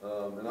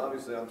 And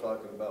obviously I'm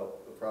talking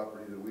about the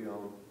property that we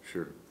own.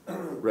 Sure.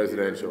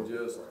 Residential.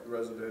 Just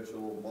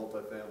residential,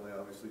 multifamily,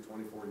 obviously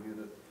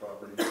 24-unit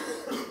property.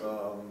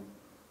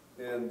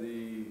 And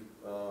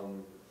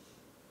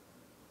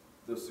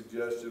the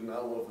suggestion, I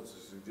don't know if it's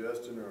a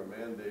suggestion or a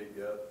mandate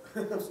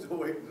yet, I'm still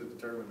waiting to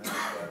determine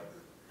that,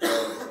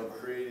 of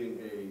creating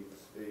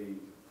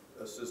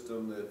a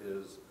system that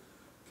is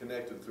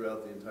connected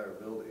throughout the entire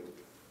building.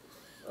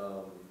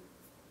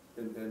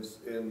 And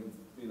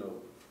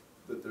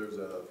that there's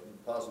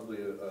possibly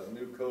a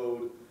new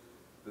code,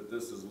 that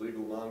this is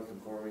legal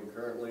non-conforming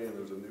currently, and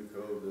there's a new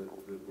code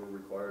that we're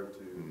required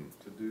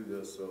to do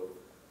this.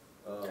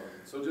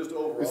 So just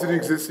overall. Is it an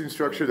existing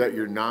structure that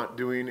you're not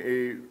doing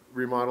a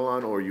remodel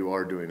on, or you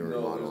are doing a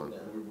remodel on? No,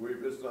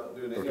 it's not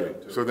doing anything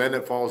to it. So then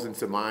it falls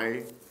into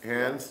my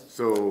hands,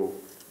 so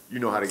you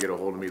know how to get a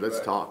hold of me.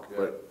 Let's talk,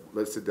 but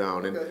let's sit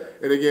down.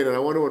 And again, I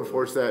want to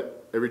enforce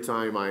that every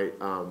time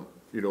a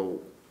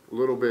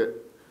little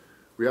bit.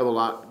 We have a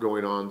lot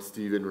going on.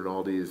 Steven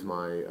Rinaldi is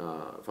my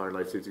fire and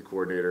life safety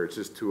coordinator. It's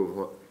just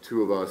two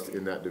of us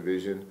in that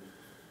division.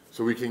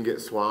 so we can get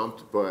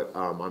swamped, but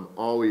I'm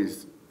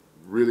always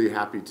really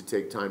happy to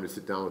take time to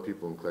sit down with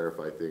people and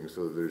clarify things.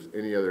 So if there's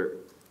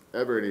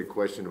ever any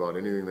question about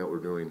anything that we're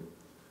doing,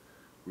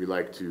 we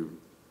like to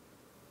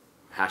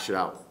hash it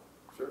out.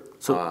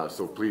 Sure.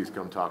 So please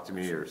come talk to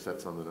me or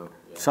set something up.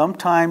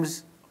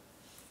 Sometimes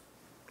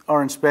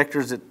our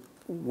inspectors that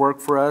work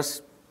for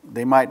us,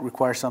 they might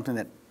require something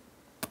that,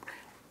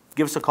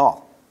 give us a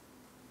call.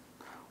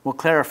 We'll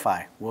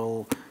clarify.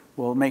 We'll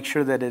make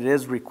sure that it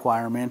is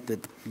requirement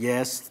that,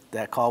 yes,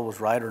 that call was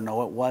right, or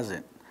no, it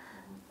wasn't.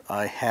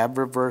 I have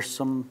reversed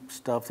some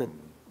stuff that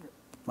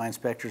my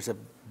inspectors have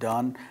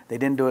done. They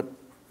didn't do it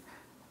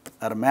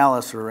out of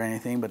malice or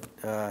anything, but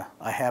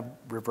I have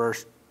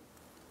reversed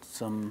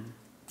some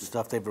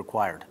stuff they've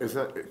required. It's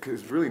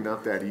really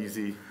not that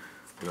easy,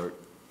 you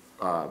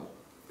know,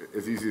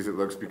 as easy as it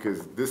looks,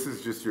 because this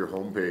is just your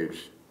homepage,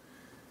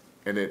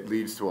 and it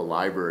leads to a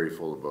library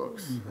full of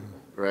books,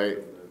 right?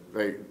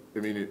 Like, I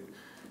mean,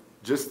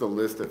 just the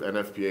list of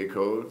NFPA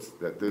codes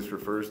that this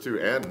refers to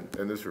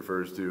and this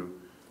refers to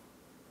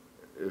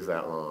is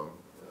that long.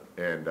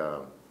 And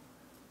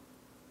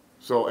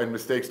and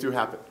mistakes do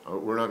happen.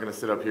 We're not going to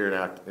sit up here and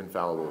act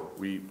infallible.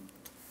 We've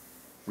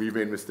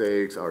made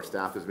mistakes, our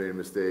staff has made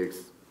mistakes,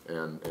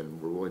 and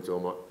we're willing to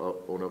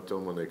own up to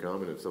them when they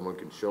come. And if someone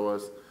can show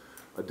us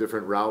a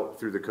different route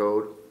through the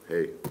code,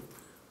 hey,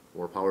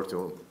 more power to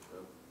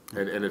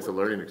them. And it's a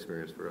learning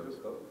experience for us.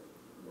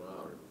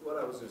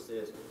 What I was going to say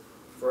is,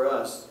 for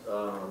us,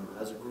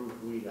 as a group,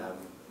 we have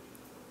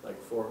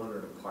like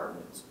 400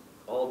 apartments,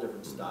 all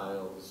different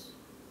styles,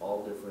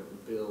 all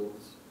different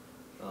builds.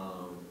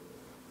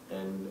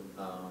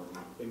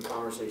 In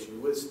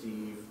conversation with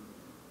Steve,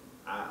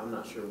 I'm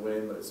not sure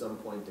when, but at some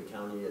point the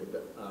county had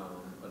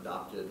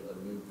adopted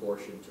a new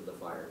portion to the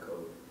fire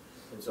code.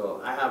 And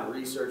so I have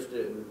researched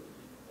it,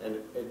 and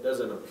it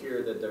doesn't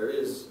appear that there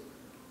is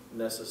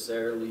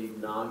necessarily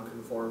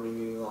non-conforming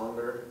any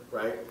longer,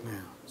 right? Yeah.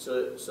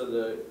 So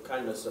the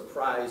kind of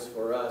surprise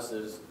for us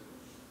is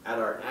at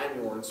our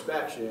annual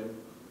inspection,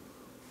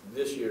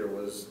 this year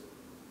was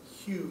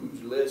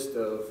huge list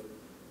of,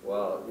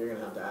 well, you're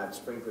gonna have to add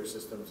sprinkler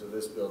systems to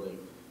this building.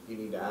 You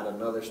need to add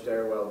another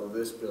stairwell to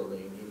this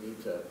building. You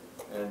need to,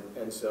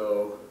 and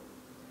so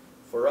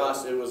for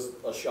us, it was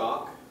a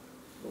shock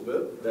a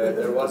little bit.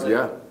 There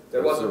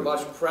wasn't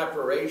much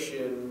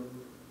preparation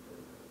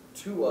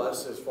to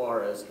us as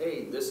far as,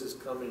 hey, this is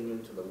coming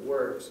into the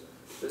works.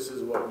 This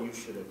is what you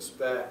should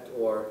expect,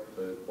 or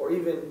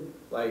even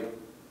like,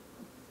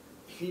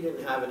 he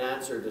didn't have an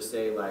answer to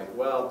say like,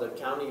 well, the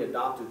county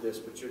adopted this,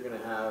 but you're gonna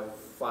have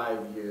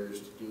 5 years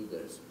to do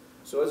this.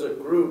 So as a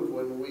group,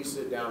 when we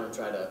sit down and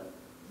try to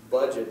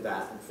budget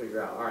that and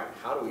figure out, all right,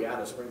 how do we add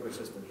a sprinkler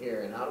system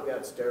here, and how do we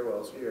add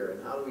stairwells here,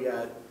 and how do we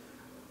add,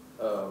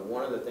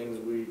 one of the things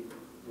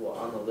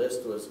on the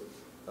list was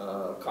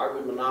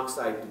carbon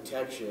monoxide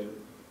detection,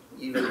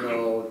 even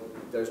though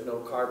there's no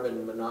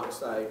carbon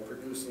monoxide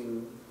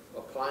producing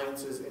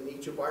appliances in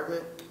each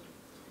apartment.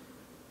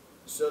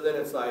 So then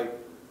it's like,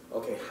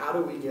 okay, how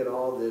do we get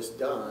all this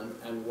done,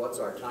 and what's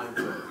our time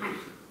frame?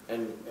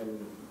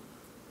 And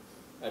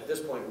at this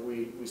point,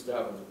 we still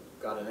haven't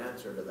got an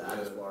answer to that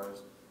as far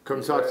as,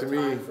 come talk to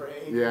me.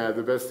 Yeah,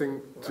 the best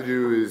thing to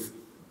do is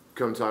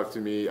come talk to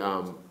me.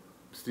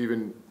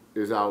 Stephen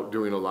is out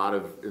doing a lot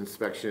of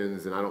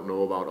inspections, and I don't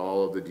know about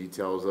all of the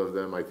details of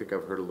them. I think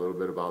I've heard a little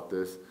bit about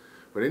this.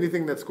 But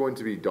anything that's going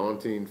to be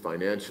daunting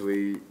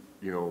financially,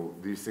 you know,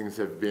 these things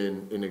have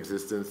been in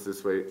existence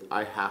this way.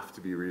 I have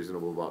to be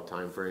reasonable about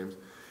timeframes.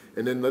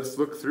 And then let's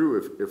look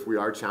through, if we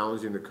are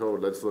challenging the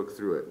code, let's look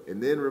through it.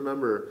 And then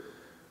remember,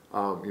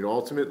 you know,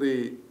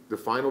 ultimately the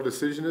final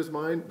decision is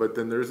mine, but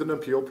then there's an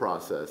appeal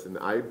process, and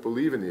I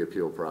believe in the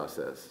appeal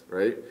process,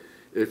 right?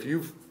 If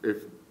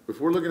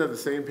we're looking at the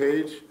same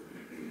page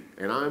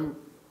and I'm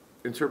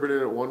interpreting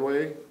it one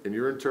way and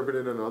you're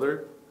interpreting it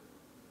another,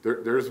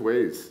 there's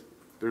ways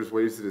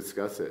to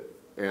discuss it.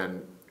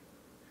 And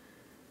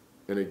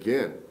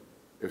again,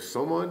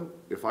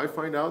 if I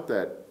find out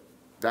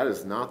that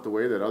is not the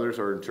way that others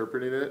are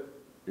interpreting it,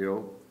 you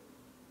know,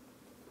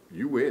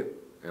 you win,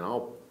 and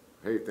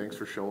hey, thanks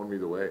for showing me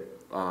the way.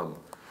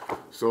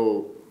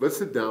 So let's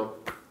sit down.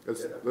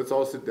 Let's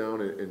all sit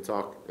down and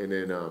talk, and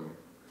then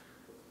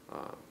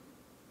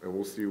and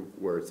we'll see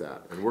where it's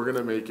at. And we're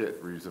gonna make it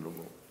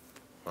reasonable.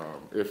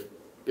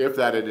 If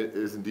that it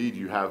is indeed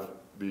you have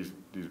these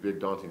big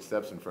daunting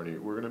steps in front of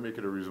you, we're gonna make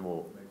it a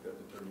reasonable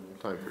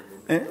time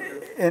frame.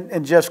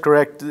 And Jeff's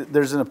correct.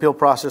 There's an appeal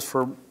process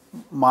for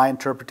my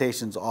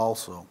interpretations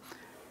also.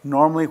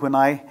 Normally, when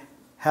I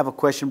have a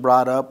question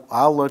brought up,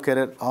 I'll look at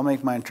it, I'll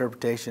make my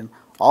interpretation.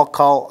 I'll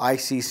call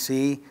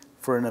ICC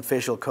for an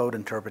official code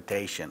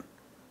interpretation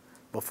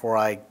before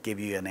I give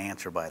you an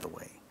answer, by the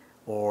way,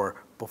 or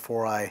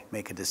before I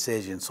make a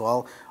decision.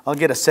 So I'll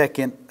get a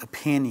second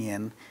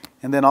opinion,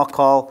 and then I'll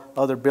call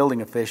other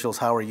building officials,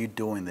 how are you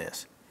doing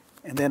this?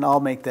 And then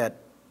I'll make that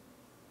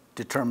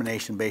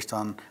determination based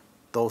on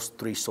those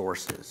three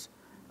sources.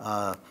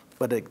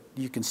 But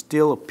you can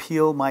still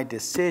appeal my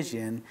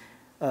decision.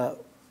 The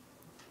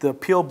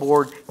appeal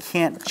board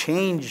can't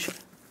change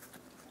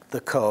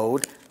the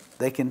code,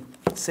 they can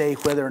say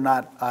whether or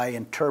not I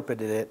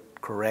interpreted it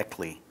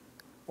correctly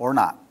or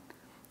not.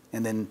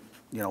 And then,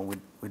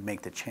 we'd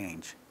make the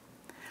change.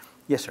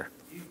 Yes, sir.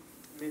 You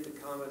made the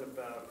comment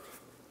about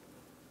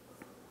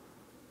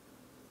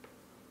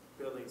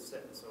buildings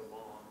setting so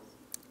long,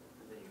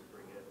 and then you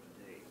bring it up to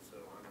date. So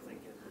I'm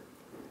thinking,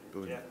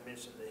 Jeff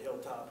mentioned the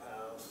Hilltop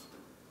House,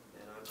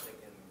 and I'm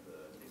thinking the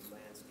new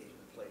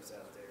landscaping place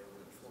out there,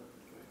 which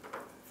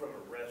from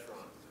a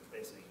restaurant,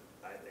 basically,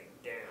 I think,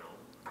 down.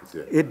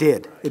 It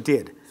did.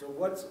 So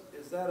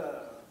is that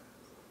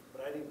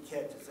but I didn't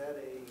catch, is that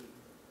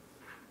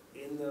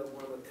in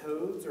one of the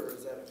codes, or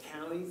is that a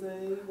county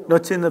thing? No,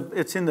 it's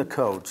in the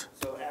codes.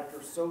 So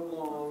after so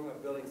long a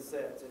building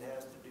sets, it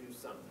has to do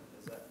something,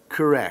 is that?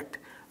 Correct.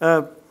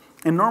 And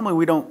normally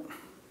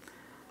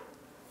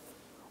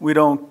we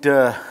don't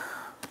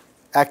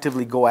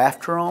actively go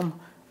after them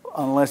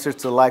unless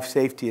it's a life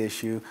safety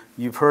issue.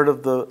 You've heard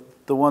of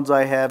the ones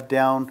I have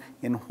down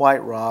in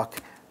White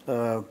Rock.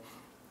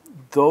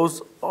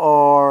 Those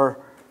are,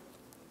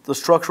 the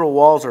structural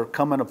walls are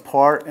coming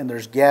apart, and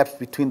there's gaps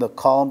between the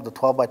columns, the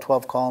 12 by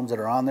 12 columns that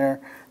are on there.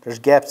 There's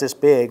gaps this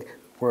big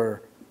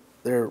where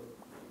they're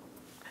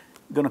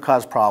going to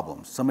cause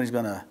problems. Somebody's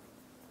going to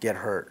get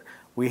hurt.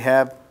 We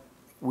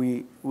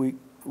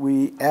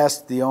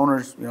asked the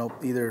owners,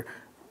 either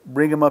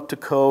bring them up to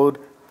code,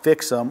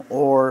 fix them,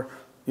 or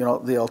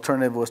the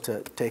alternative was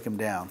to take them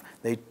down.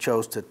 They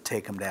chose to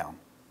take them down.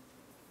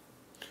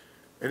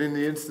 And in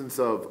the instance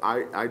of,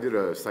 I did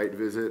a site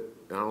visit,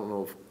 and I don't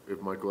know if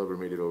Michael ever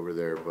made it over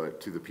there, but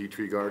to the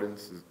Petrie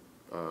Gardens.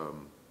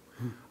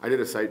 I did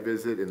a site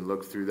visit and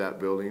looked through that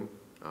building.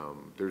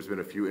 There's been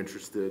a few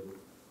interested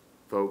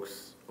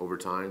folks over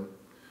time,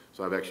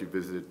 so I've actually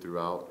visited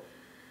throughout.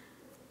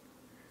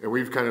 And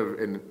we've kind of,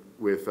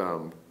 with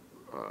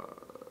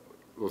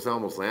Los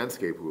Alamos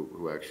Landscape,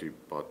 who actually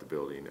bought the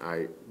building,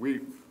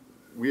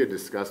 we had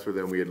discussed with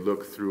them, we had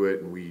looked through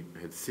it, and we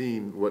had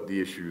seen what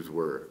the issues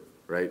were,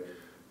 right?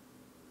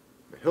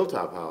 The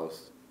Hilltop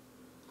House,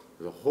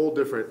 there's a whole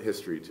different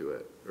history to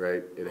it,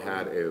 right? It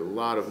had a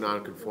lot of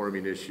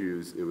non-conforming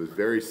issues. It was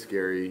very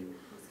scary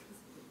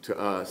to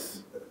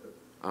us.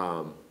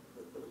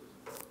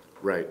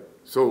 Right.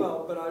 So.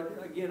 Well, but I'm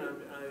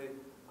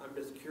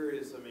just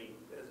curious. I mean,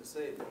 as I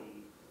say, the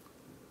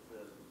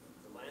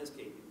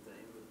landscaping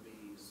thing would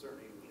be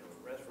certainly,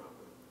 a restaurant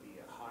would be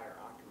a higher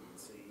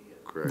occupancy.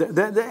 Correct.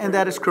 And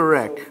that is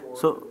correct.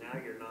 So now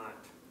you're not.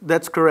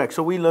 That's correct.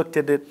 So we looked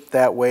at it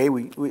that way.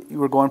 We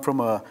were going from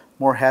a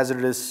more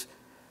hazardous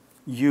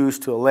use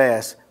to a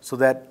less, so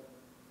that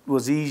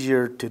was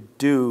easier to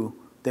do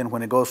than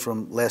when it goes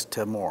from less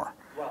to more.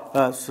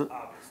 Well, So,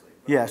 obviously.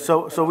 yeah,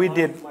 so we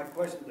did. My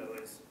question though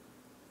is,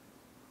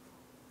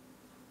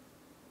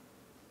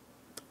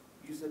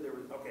 you said there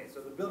was, okay, so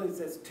the building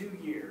says 2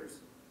 years.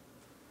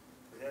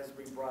 It has to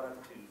be brought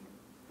up to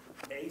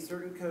a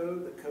certain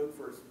code, the code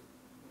for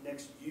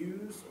next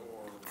use,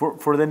 or?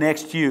 For the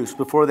next use,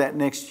 before that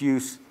next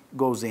use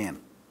goes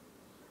in.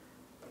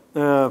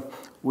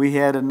 We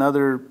had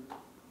another.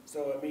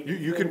 So, I mean,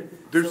 You can,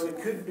 so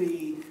it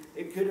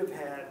could have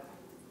had,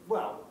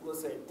 well,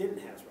 let's say it didn't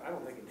have, I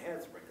don't think it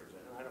had sprinklers in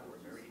it, I don't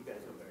remember, you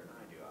guys know better than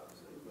I do,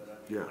 obviously, but I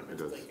mean, Yeah, I'm it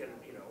just does. thinking,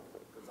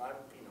 because I've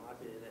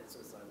been in it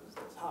since I was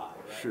this high,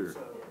 right? Sure.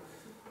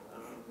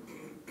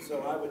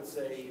 So I would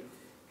say,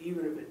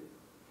 even if it,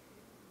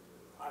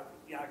 I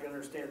can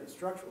understand the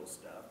structural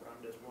stuff, but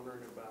I'm just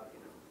wondering about,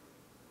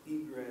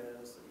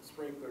 egress and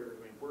sprinklers,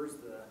 I mean, where's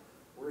the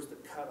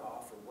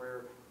cutoff, or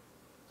where?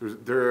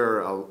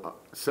 There are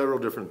several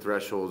different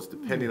thresholds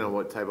depending on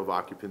what type of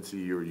occupancy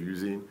you're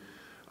using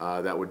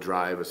that would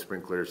drive a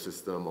sprinkler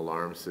system,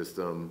 alarm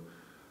system,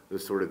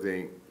 this sort of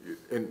thing.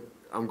 And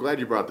I'm glad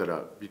you brought that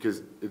up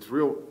because it's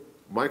real.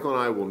 Michael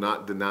and I will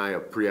not deny a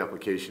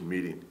pre-application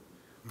meeting.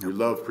 We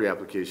love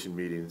pre-application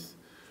meetings.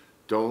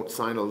 Don't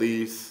sign a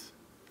lease.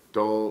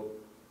 Don't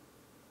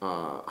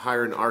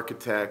hire an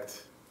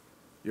architect.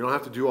 You don't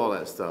have to do all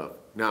that stuff.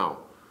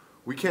 Now,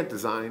 we can't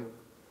design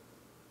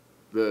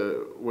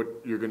what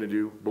you're going to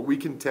do, but we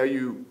can tell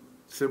you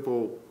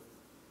simple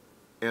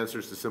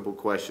answers to simple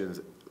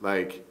questions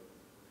like,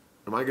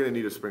 am I going to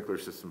need a sprinkler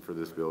system for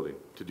this building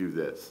to do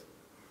this?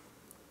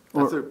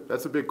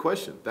 That's a big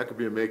question. That could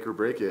be a make or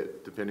break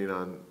it depending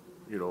on,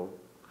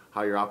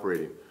 how you're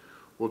operating.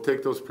 We'll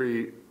take those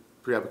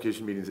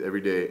pre-application meetings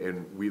every day,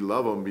 and we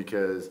love them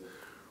because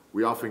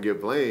we often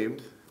get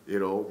blamed,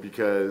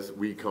 because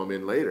we come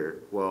in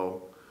later.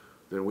 Well,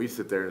 then we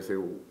sit there and say,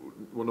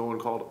 well, no one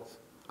called us.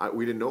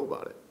 We didn't know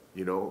about it,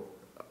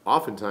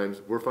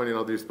 Oftentimes, we're finding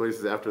out these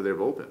places after they've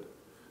opened.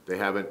 They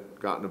haven't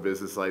gotten a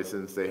business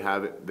license.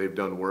 They've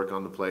done work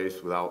on the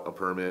place without a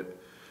permit.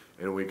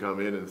 And we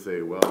come in and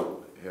say,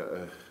 well,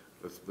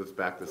 let's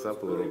back this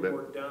up a little bit. It's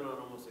really more done on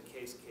almost a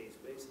case-to-case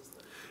basis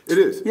then. It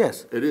is.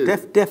 Yes. It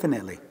is.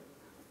 Definitely.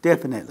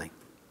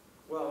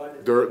 Well,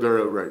 There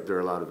are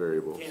a lot of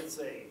variables. You can't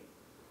say,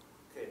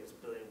 okay, this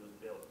building was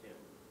built in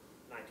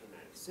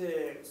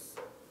 1996.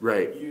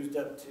 Right. Used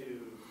up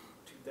to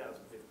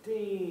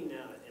 2015,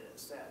 and it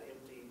sat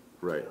empty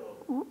Right. So,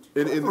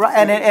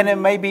 Right, and it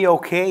may be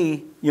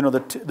okay, you know,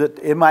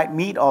 it might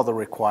meet all the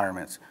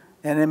requirements,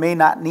 and it may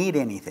not need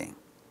anything.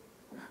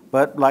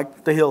 But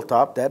like the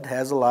Hilltop, that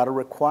has a lot of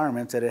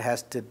requirements that it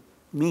has to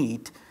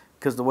meet,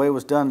 because the way it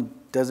was done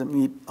doesn't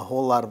meet a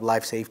whole lot of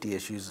life safety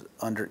issues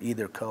under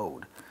either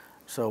code.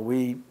 So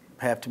we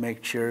have to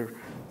make sure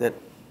that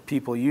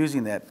people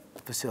using that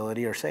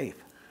facility are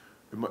safe.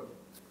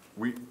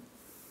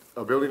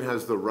 A building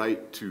has the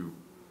right to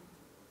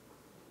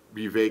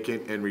be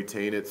vacant and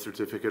retain its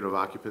certificate of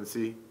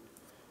occupancy.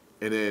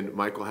 And then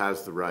Michael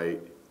has the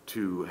right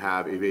to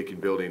have a vacant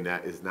building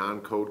that is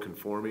non-code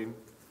conforming,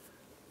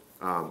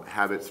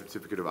 have its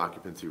certificate of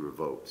occupancy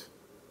revoked.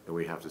 And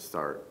we have to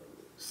start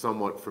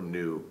somewhat from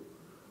new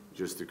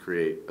just to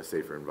create a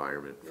safer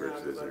environment for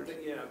its visitors.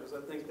 Because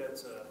I think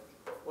that's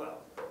well,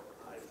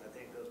 I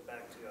think it goes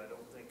back to, I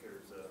don't think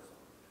there's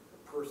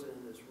a person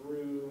in this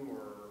room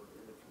or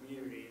in the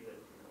community that,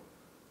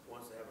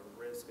 wants to have a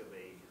risk of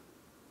a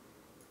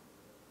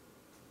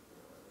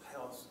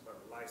health or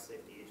life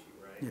safety issue,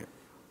 right? Yeah.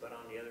 But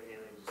on the other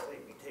hand, I just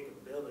say, we take a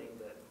building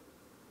that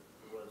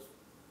was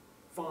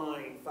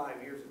fine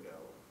 5 years ago,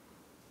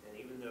 and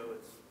even though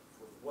it's,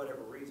 for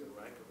whatever reason,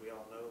 right, because we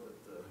all know that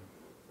the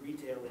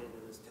retail end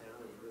in this town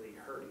is really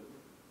hurting,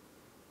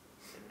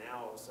 and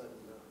now all of a sudden,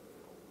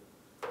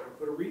 we're gonna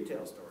put a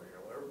retail store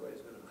here, well, everybody's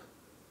gonna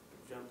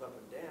jump up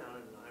and down,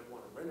 and I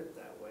wanna rent it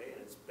that way,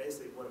 and it's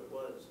basically what it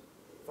was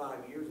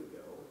 5 years ago,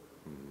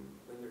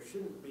 when there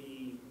shouldn't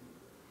be,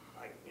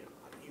 like,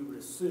 you would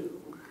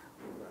assume,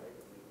 right,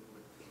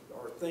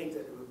 or think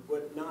that it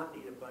would not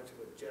need a bunch of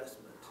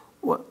adjustment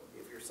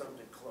if you're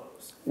something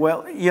close.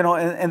 Well,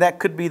 and that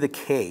could be the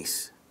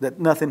case, that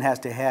nothing has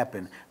to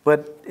happen.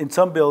 But in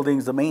some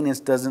buildings, the maintenance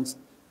doesn't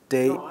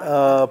stay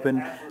up,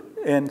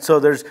 and so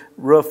there's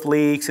roof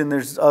leaks, and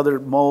there's other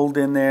mold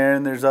in there,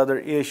 and there's other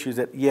issues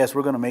that, yes,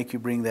 we're going to make you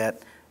bring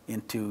that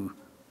into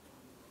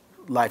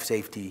life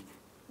safety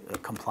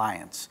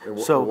compliance. And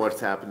So what's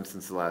happened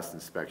since the last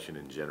inspection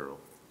in general,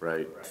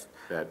 right?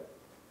 That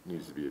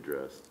needs to be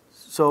addressed.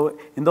 So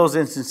in those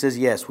instances,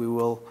 yes, we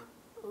will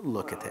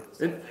look at that. I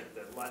think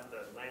the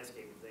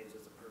landscaping thing is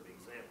just a perfect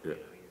example. Yeah.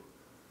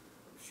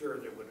 I'm sure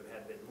there would have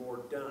had been more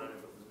done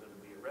if it was going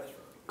to be a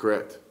restaurant.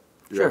 Correct.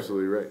 You're Sure.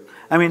 absolutely right.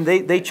 I mean,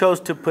 they chose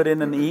to put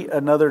in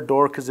another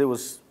door because it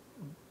was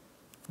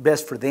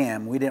best for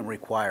them. We didn't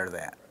require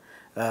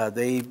that.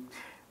 They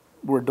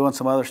were doing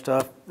some other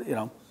stuff,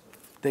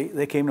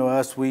 They came to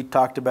us, we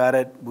talked about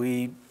it,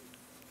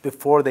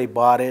 before they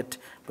bought it,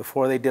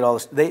 before they did all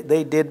this,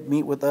 they did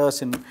meet with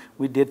us, and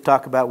we did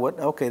talk about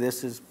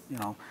this is,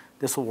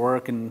 this will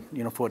work, and,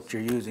 for what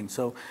you're using.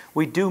 So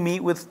we do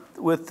meet with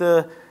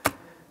the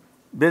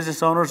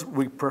business owners.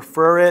 We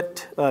prefer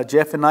it.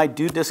 Jeff and I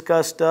do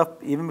discuss stuff.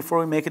 Even before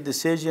we make a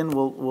decision,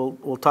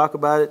 we'll talk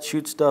about it,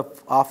 shoot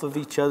stuff off of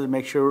each other,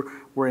 make sure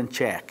we're in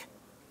check.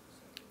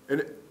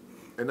 And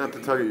not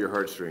to tug at your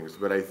heartstrings,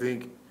 but I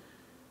think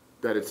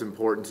that it's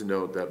important to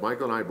note that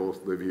Michael and I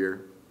both live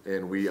here,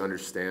 and we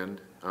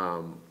understand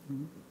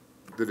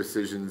the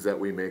decisions that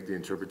we make, the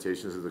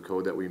interpretations of the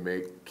code that we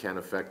make can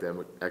affect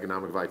the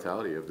economic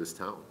vitality of this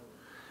town.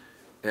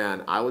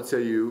 And I would tell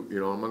you,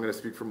 I'm not going to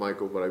speak for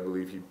Michael, but I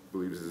believe he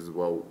believes this as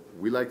well.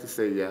 We like to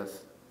say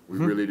yes. We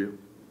really do.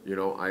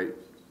 I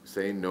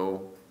say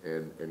no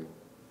and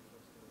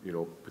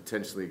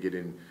potentially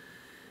getting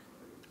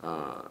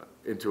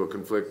into a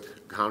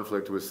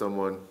conflict with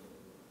someone.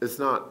 It's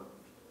not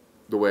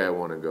the way I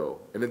want to go.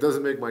 And it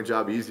doesn't make my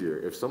job easier.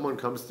 If someone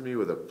comes to me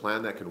with a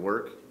plan that can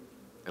work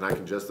and I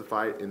can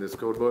justify it in this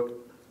code book,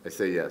 I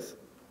say yes.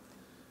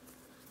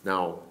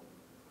 Now,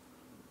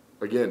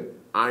 again,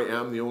 I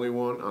am the only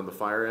one on the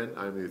fire end.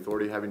 I'm the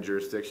authority having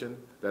jurisdiction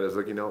that is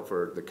looking out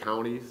for the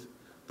counties,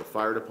 the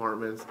fire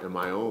departments, and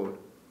my own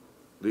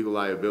legal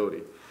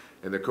liability.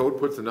 And the code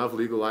puts enough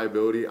legal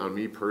liability on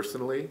me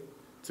personally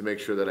to make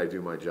sure that I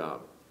do my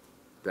job.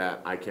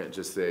 That I can't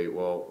just say,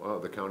 well,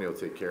 the county will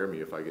take care of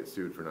me if I get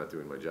sued for not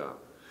doing my job.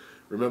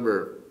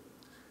 Remember,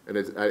 and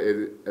I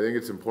think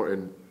it's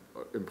important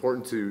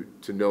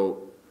to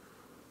note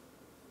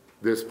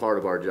this part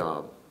of our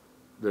job.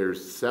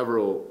 There's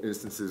several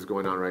instances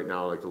going on right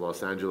now, like the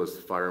Los Angeles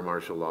fire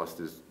marshal lost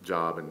his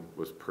job and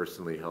was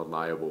personally held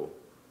liable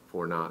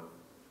for not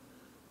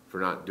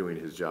doing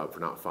his job, for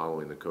not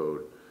following the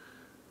code.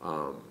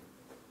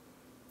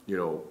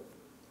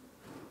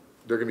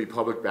 There can be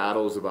public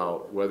battles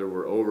about whether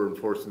we're over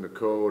enforcing the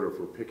code or if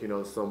we're picking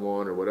on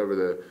someone or whatever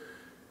the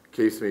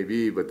case may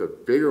be, but the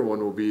bigger one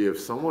will be if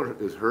someone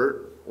is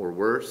hurt or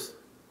worse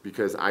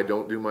because I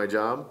don't do my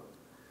job.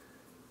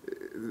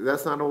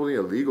 That's not only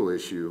a legal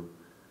issue,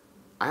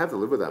 I have to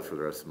live with that for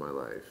the rest of my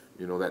life.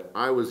 That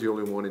I was the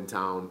only one in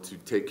town to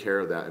take care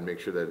of that and make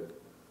sure that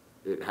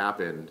it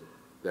happened,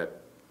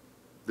 that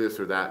this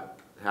or that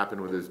happened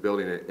with this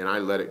building, and I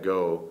let it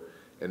go,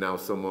 and now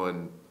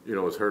someone,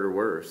 is hurt or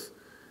worse.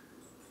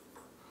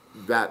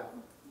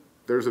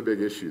 There's a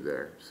big issue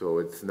there. So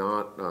it's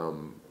not,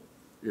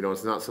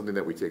 it's not something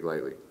that we take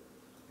lightly.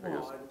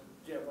 Well,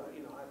 Jeff,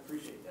 I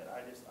appreciate that.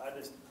 I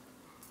just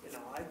You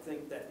know, I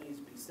think that needs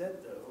to be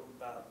said though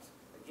about,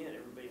 again,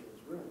 everybody in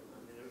this room. I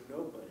mean, there's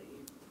nobody,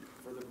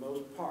 for the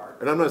most part.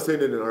 And I'm not saying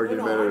it in an No,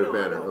 argumentative I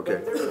manner, know, okay?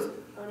 but there was,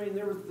 I mean,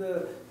 there was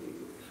the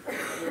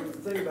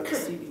thing about the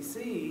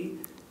CDC,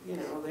 you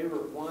know, they were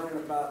whining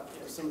about,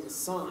 you know, some of the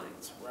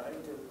signs, right?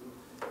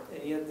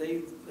 And yet they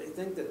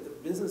think that the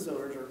business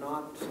owners are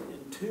not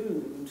in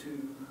tune to,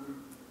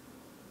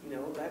 you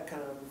know, that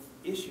kind of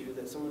issue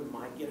that someone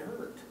might get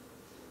hurt.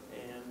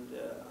 And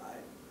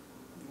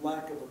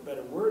lack of a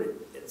better word,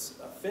 it's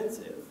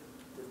offensive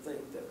to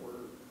think that we're,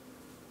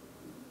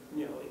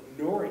 you know,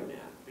 ignoring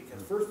that.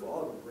 Because first of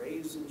all, it would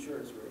raise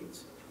insurance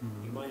rates.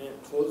 You might end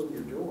up closing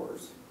your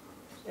doors.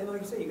 And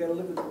like you say, you gotta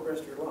live with it the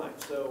rest of your life.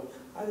 So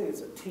I think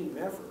it's a team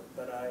effort,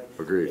 but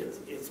Agreed.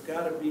 It's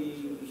gotta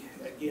be,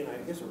 again, I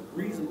guess a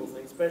reasonable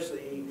thing,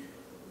 especially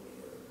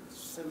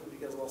simply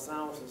because Los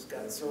Alamos has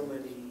got so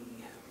many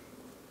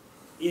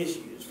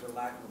issues, for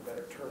lack of a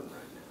better term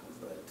right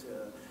now.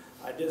 But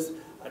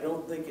I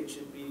don't think it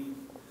should be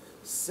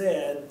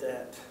said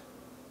that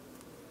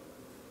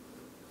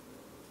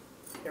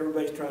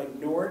everybody's trying to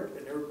ignore it,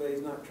 and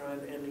everybody's not trying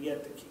to, and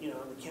yet, you know,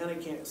 the county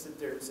can't sit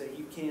there and say,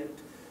 you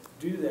can't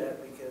do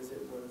that because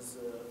it was,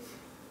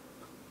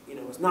 you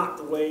know, it's not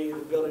the way the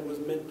building was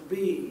meant to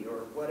be,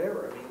 or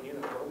whatever. I mean, you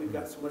know, well, we've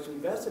got so much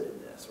invested in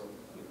this, or,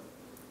 you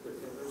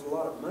know, there's a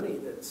lot of money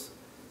that's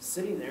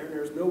sitting there, and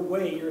there's no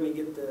way you're gonna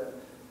get the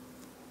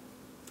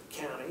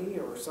county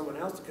or someone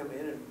else to come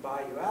in and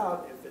buy you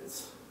out if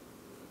it's,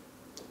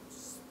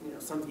 you know,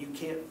 something you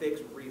can't fix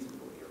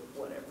reasonably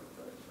or whatever.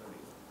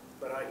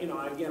 But I, you know,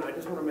 again, I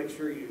just want to make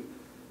sure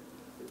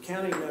the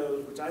county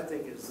knows, which I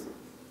think is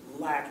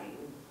lacking,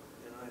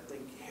 and I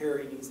think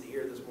Harry needs to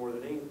hear this more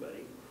than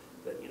anybody,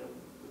 that, you know,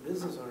 the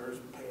business owners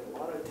pay a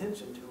lot of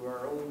attention to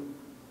our own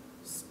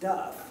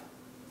stuff.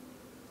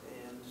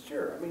 And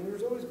sure, I mean,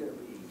 there's always going to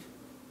be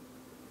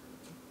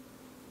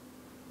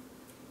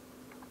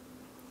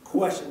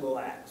questionable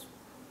acts,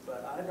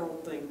 but I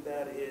don't think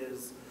that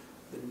is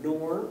the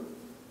norm,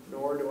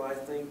 nor do I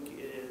think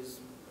it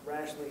is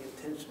rationally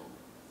intentional.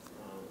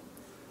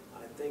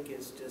 I think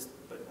it's just,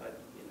 but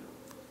you know,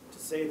 to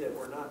say that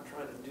we're not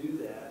trying to do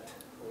that,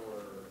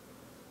 or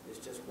it's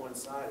just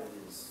one-sided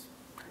is,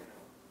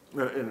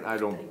 you know. And I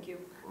don't, Thank you.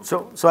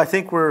 So I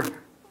think we're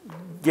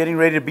getting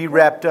ready to be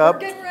wrapped up.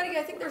 We're getting ready.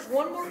 I think there's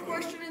one more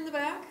question in the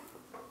back.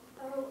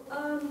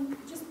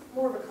 Just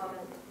more of a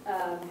comment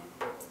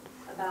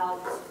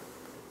about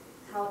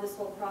how this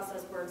whole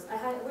process works.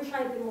 I wish I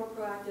had been more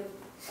proactive.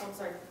 I'm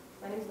sorry.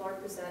 My name is Laura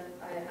Crusette.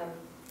 I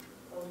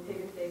own Pig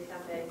and Fig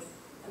Cafe.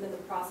 I'm in the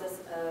process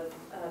of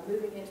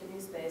moving into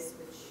new space,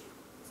 which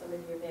some of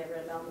you may have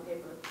read about in the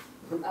paper.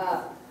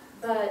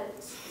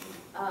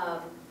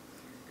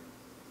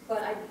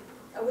 But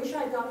I wish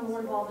I had gotten more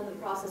involved in the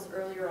process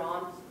earlier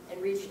on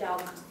and reached out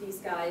to these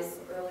guys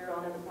earlier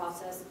on in the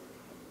process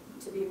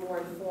to be more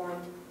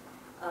informed.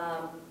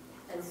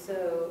 And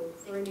so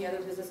for any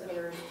other business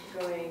owners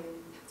going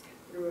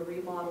through a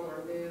remodel or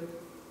a move,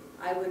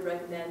 I would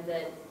recommend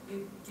that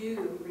you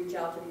do reach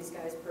out to these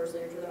guys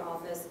personally or to their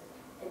office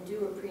and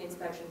do a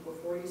pre-inspection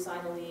before you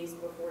sign a lease,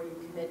 before you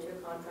commit to a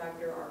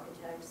contractor,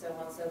 architect, so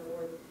on and so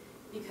forth.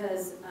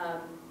 Because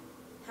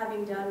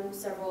having done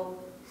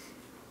several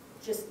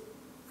just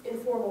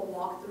informal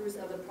walkthroughs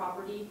of the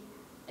property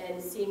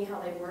and seeing how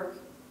they work,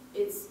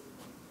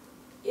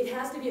 it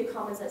has to be a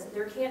common sense.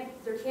 There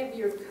can't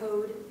be a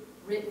code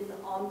written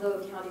on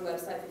the county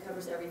website that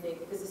covers everything,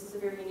 because this is a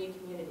very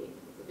unique community.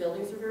 The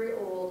buildings are very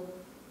old.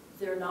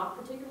 They're not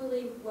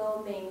particularly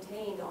well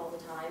maintained all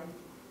the time.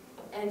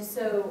 And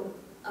so,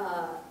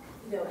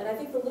 you know, and I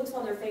think the looks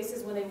on their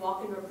faces when they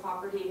walk into a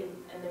property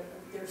and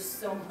there's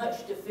so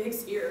much to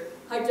fix here,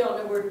 I don't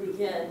know where to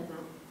begin.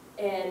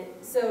 And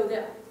so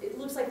that it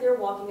looks like they're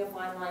walking a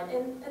fine line.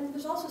 And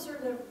there's also a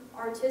certain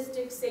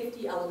artistic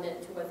safety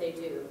element to what they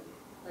do.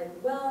 Like,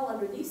 well,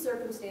 under these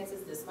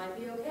circumstances, this might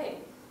be okay,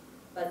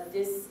 but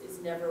this is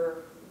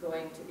never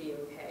going to be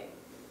okay.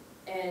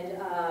 And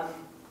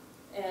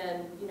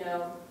you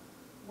know,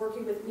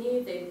 working with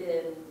me, they've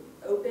been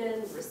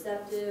open,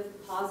 receptive,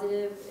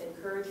 positive,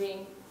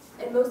 encouraging,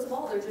 and most of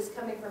all, they're just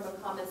coming from a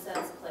common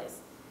sense place.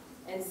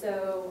 And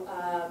so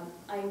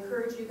I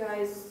encourage you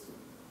guys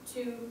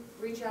to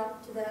reach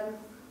out to them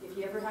if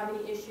you ever have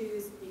any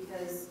issues,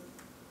 because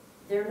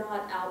they're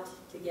not out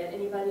to get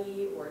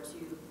anybody or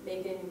to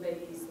make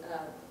anybody's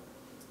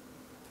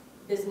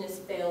business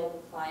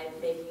fail by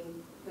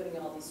putting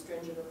all these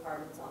stringent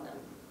requirements on them.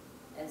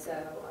 And so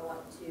I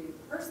want to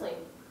personally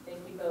thank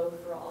you both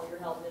for all your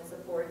help and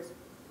support.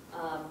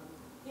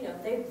 You know,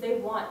 they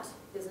want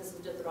businesses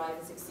to thrive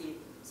and succeed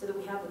so that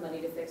we have the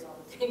money to fix all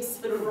the things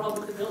that are wrong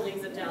with the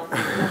buildings in town.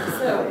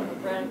 So,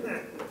 Brent.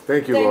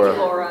 thank you, Laura. Thank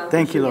you, Laura.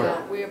 Thank you, Laura.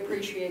 Yeah, we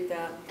appreciate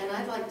that. And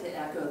I'd like to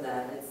echo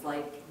that. It's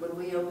like when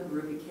we opened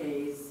Ruby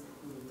K's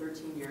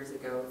 13 years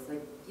ago, it's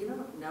like you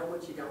don't know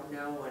what you don't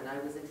know, and I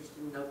was interested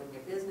in opening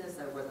a business.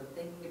 I wasn't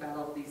thinking about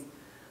all these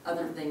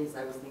other things.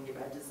 I was thinking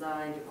about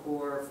design,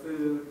 decor,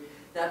 food,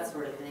 that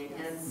sort of thing.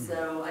 And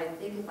so I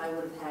think if I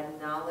would have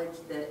had knowledge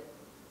that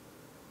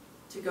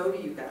to go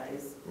to you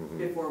guys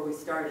before we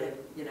started,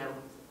 you know.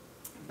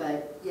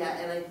 But,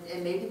 yeah,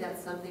 and maybe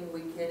that's something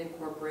we can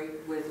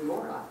incorporate with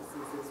your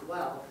offices as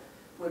well,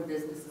 when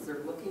businesses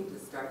are looking to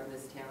start in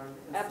this town.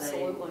 And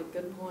Absolutely,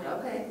 good point. say,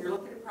 okay, you're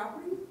looking at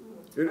property?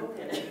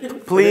 Okay.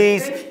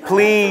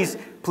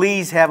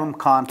 Please have them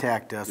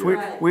contact us.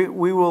 Right. We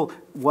will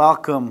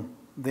welcome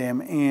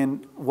them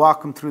and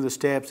walk them through the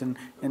steps, and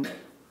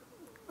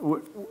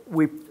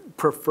we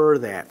prefer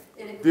that.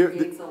 And it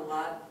creates a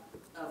lot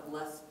of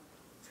less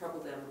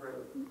trouble down the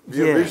road.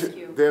 Yes.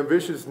 The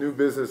ambitious new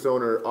business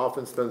owner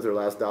often spends their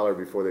last dollar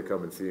before they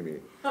come and see me.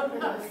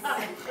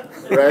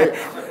 Right?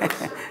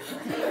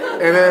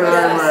 And then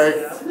I'm like,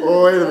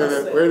 oh, wait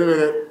a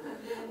minute.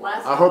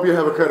 I hope you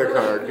have a credit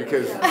card,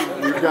 because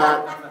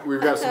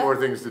we've got some more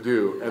things to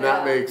do, and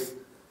that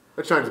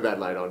shines a bad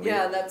light on me.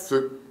 Yeah, that's.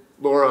 So,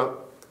 Laura,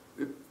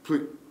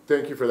 please,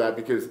 thank you for that,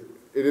 because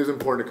it is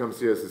important to come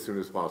see us as soon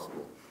as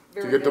possible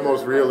to get the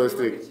most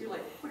realistic. You're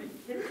like, what are you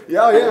kidding?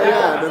 Yeah,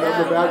 and then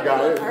I'm the bad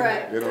guy. All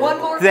right, You know. one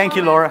more Thank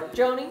you, comment.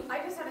 Laura. Joni? I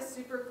just had a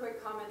super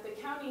quick comment. The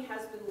county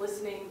has been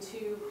listening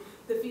to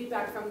the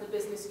feedback from the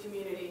business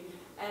community.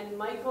 And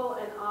Michael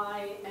and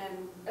I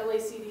and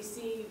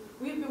LACDC,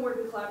 we've been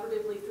working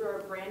collaboratively through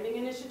our branding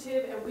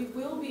initiative, and we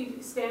will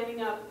be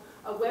standing up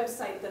a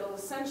website that will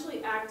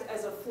essentially act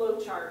as a flow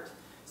chart.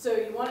 So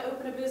you want to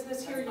open a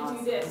business here, you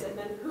do this, and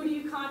then who do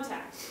you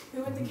contact?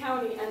 Who at the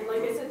county? And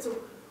like I said, so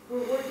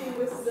we're working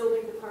with the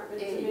building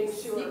department to make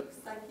sure.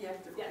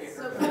 Psychiatric Yes, care.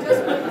 so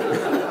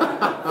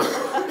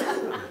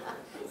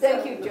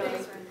Thank you,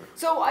 Joni.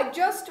 So I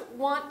just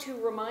want to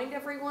remind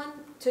everyone,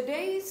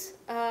 today's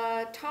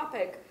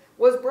topic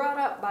was brought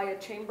up by a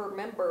chamber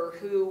member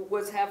who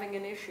was having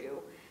an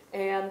issue.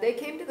 And they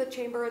came to the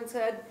chamber and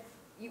said,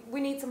 we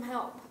need some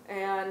help.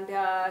 And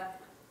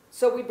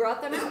so we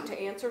brought them out to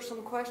answer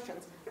some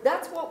questions.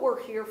 That's what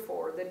we're here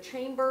for. The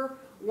chamber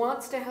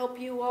wants to help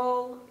you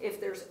all. If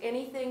there's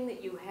anything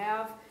that you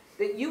have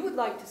that you would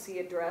like to see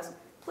addressed,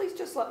 please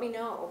just let me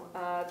know.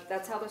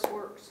 That's how this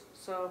works.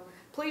 So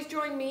please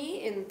join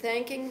me in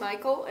thanking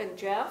Michael and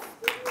Jeff.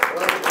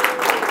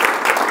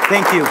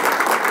 Thank you.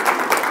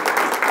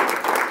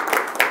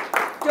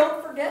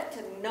 Don't forget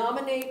to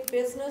nominate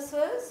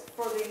businesses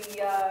for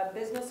the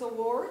Business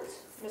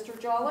Awards. Mr.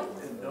 Jolly?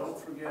 And don't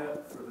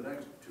forget, for the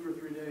next 2 or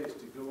 3 days,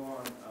 to go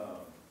on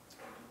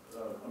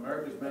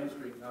America's Main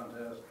Street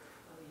contest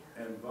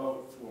and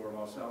vote for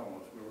Los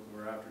Alamos.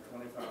 We're after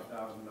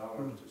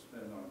 $25,000 to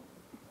spend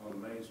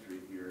on Main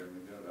Street here, and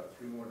we've got about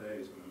 3 more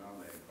days in the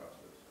nominating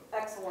process. So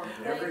Excellent.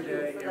 every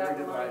day, for that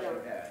every device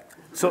reminder. you have.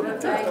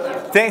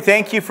 So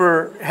thank you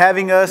for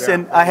having us,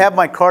 and I have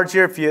my cards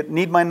here. If you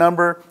need my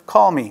number,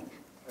 call me.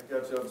 I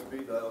got you on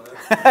speed dial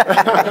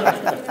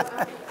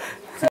now.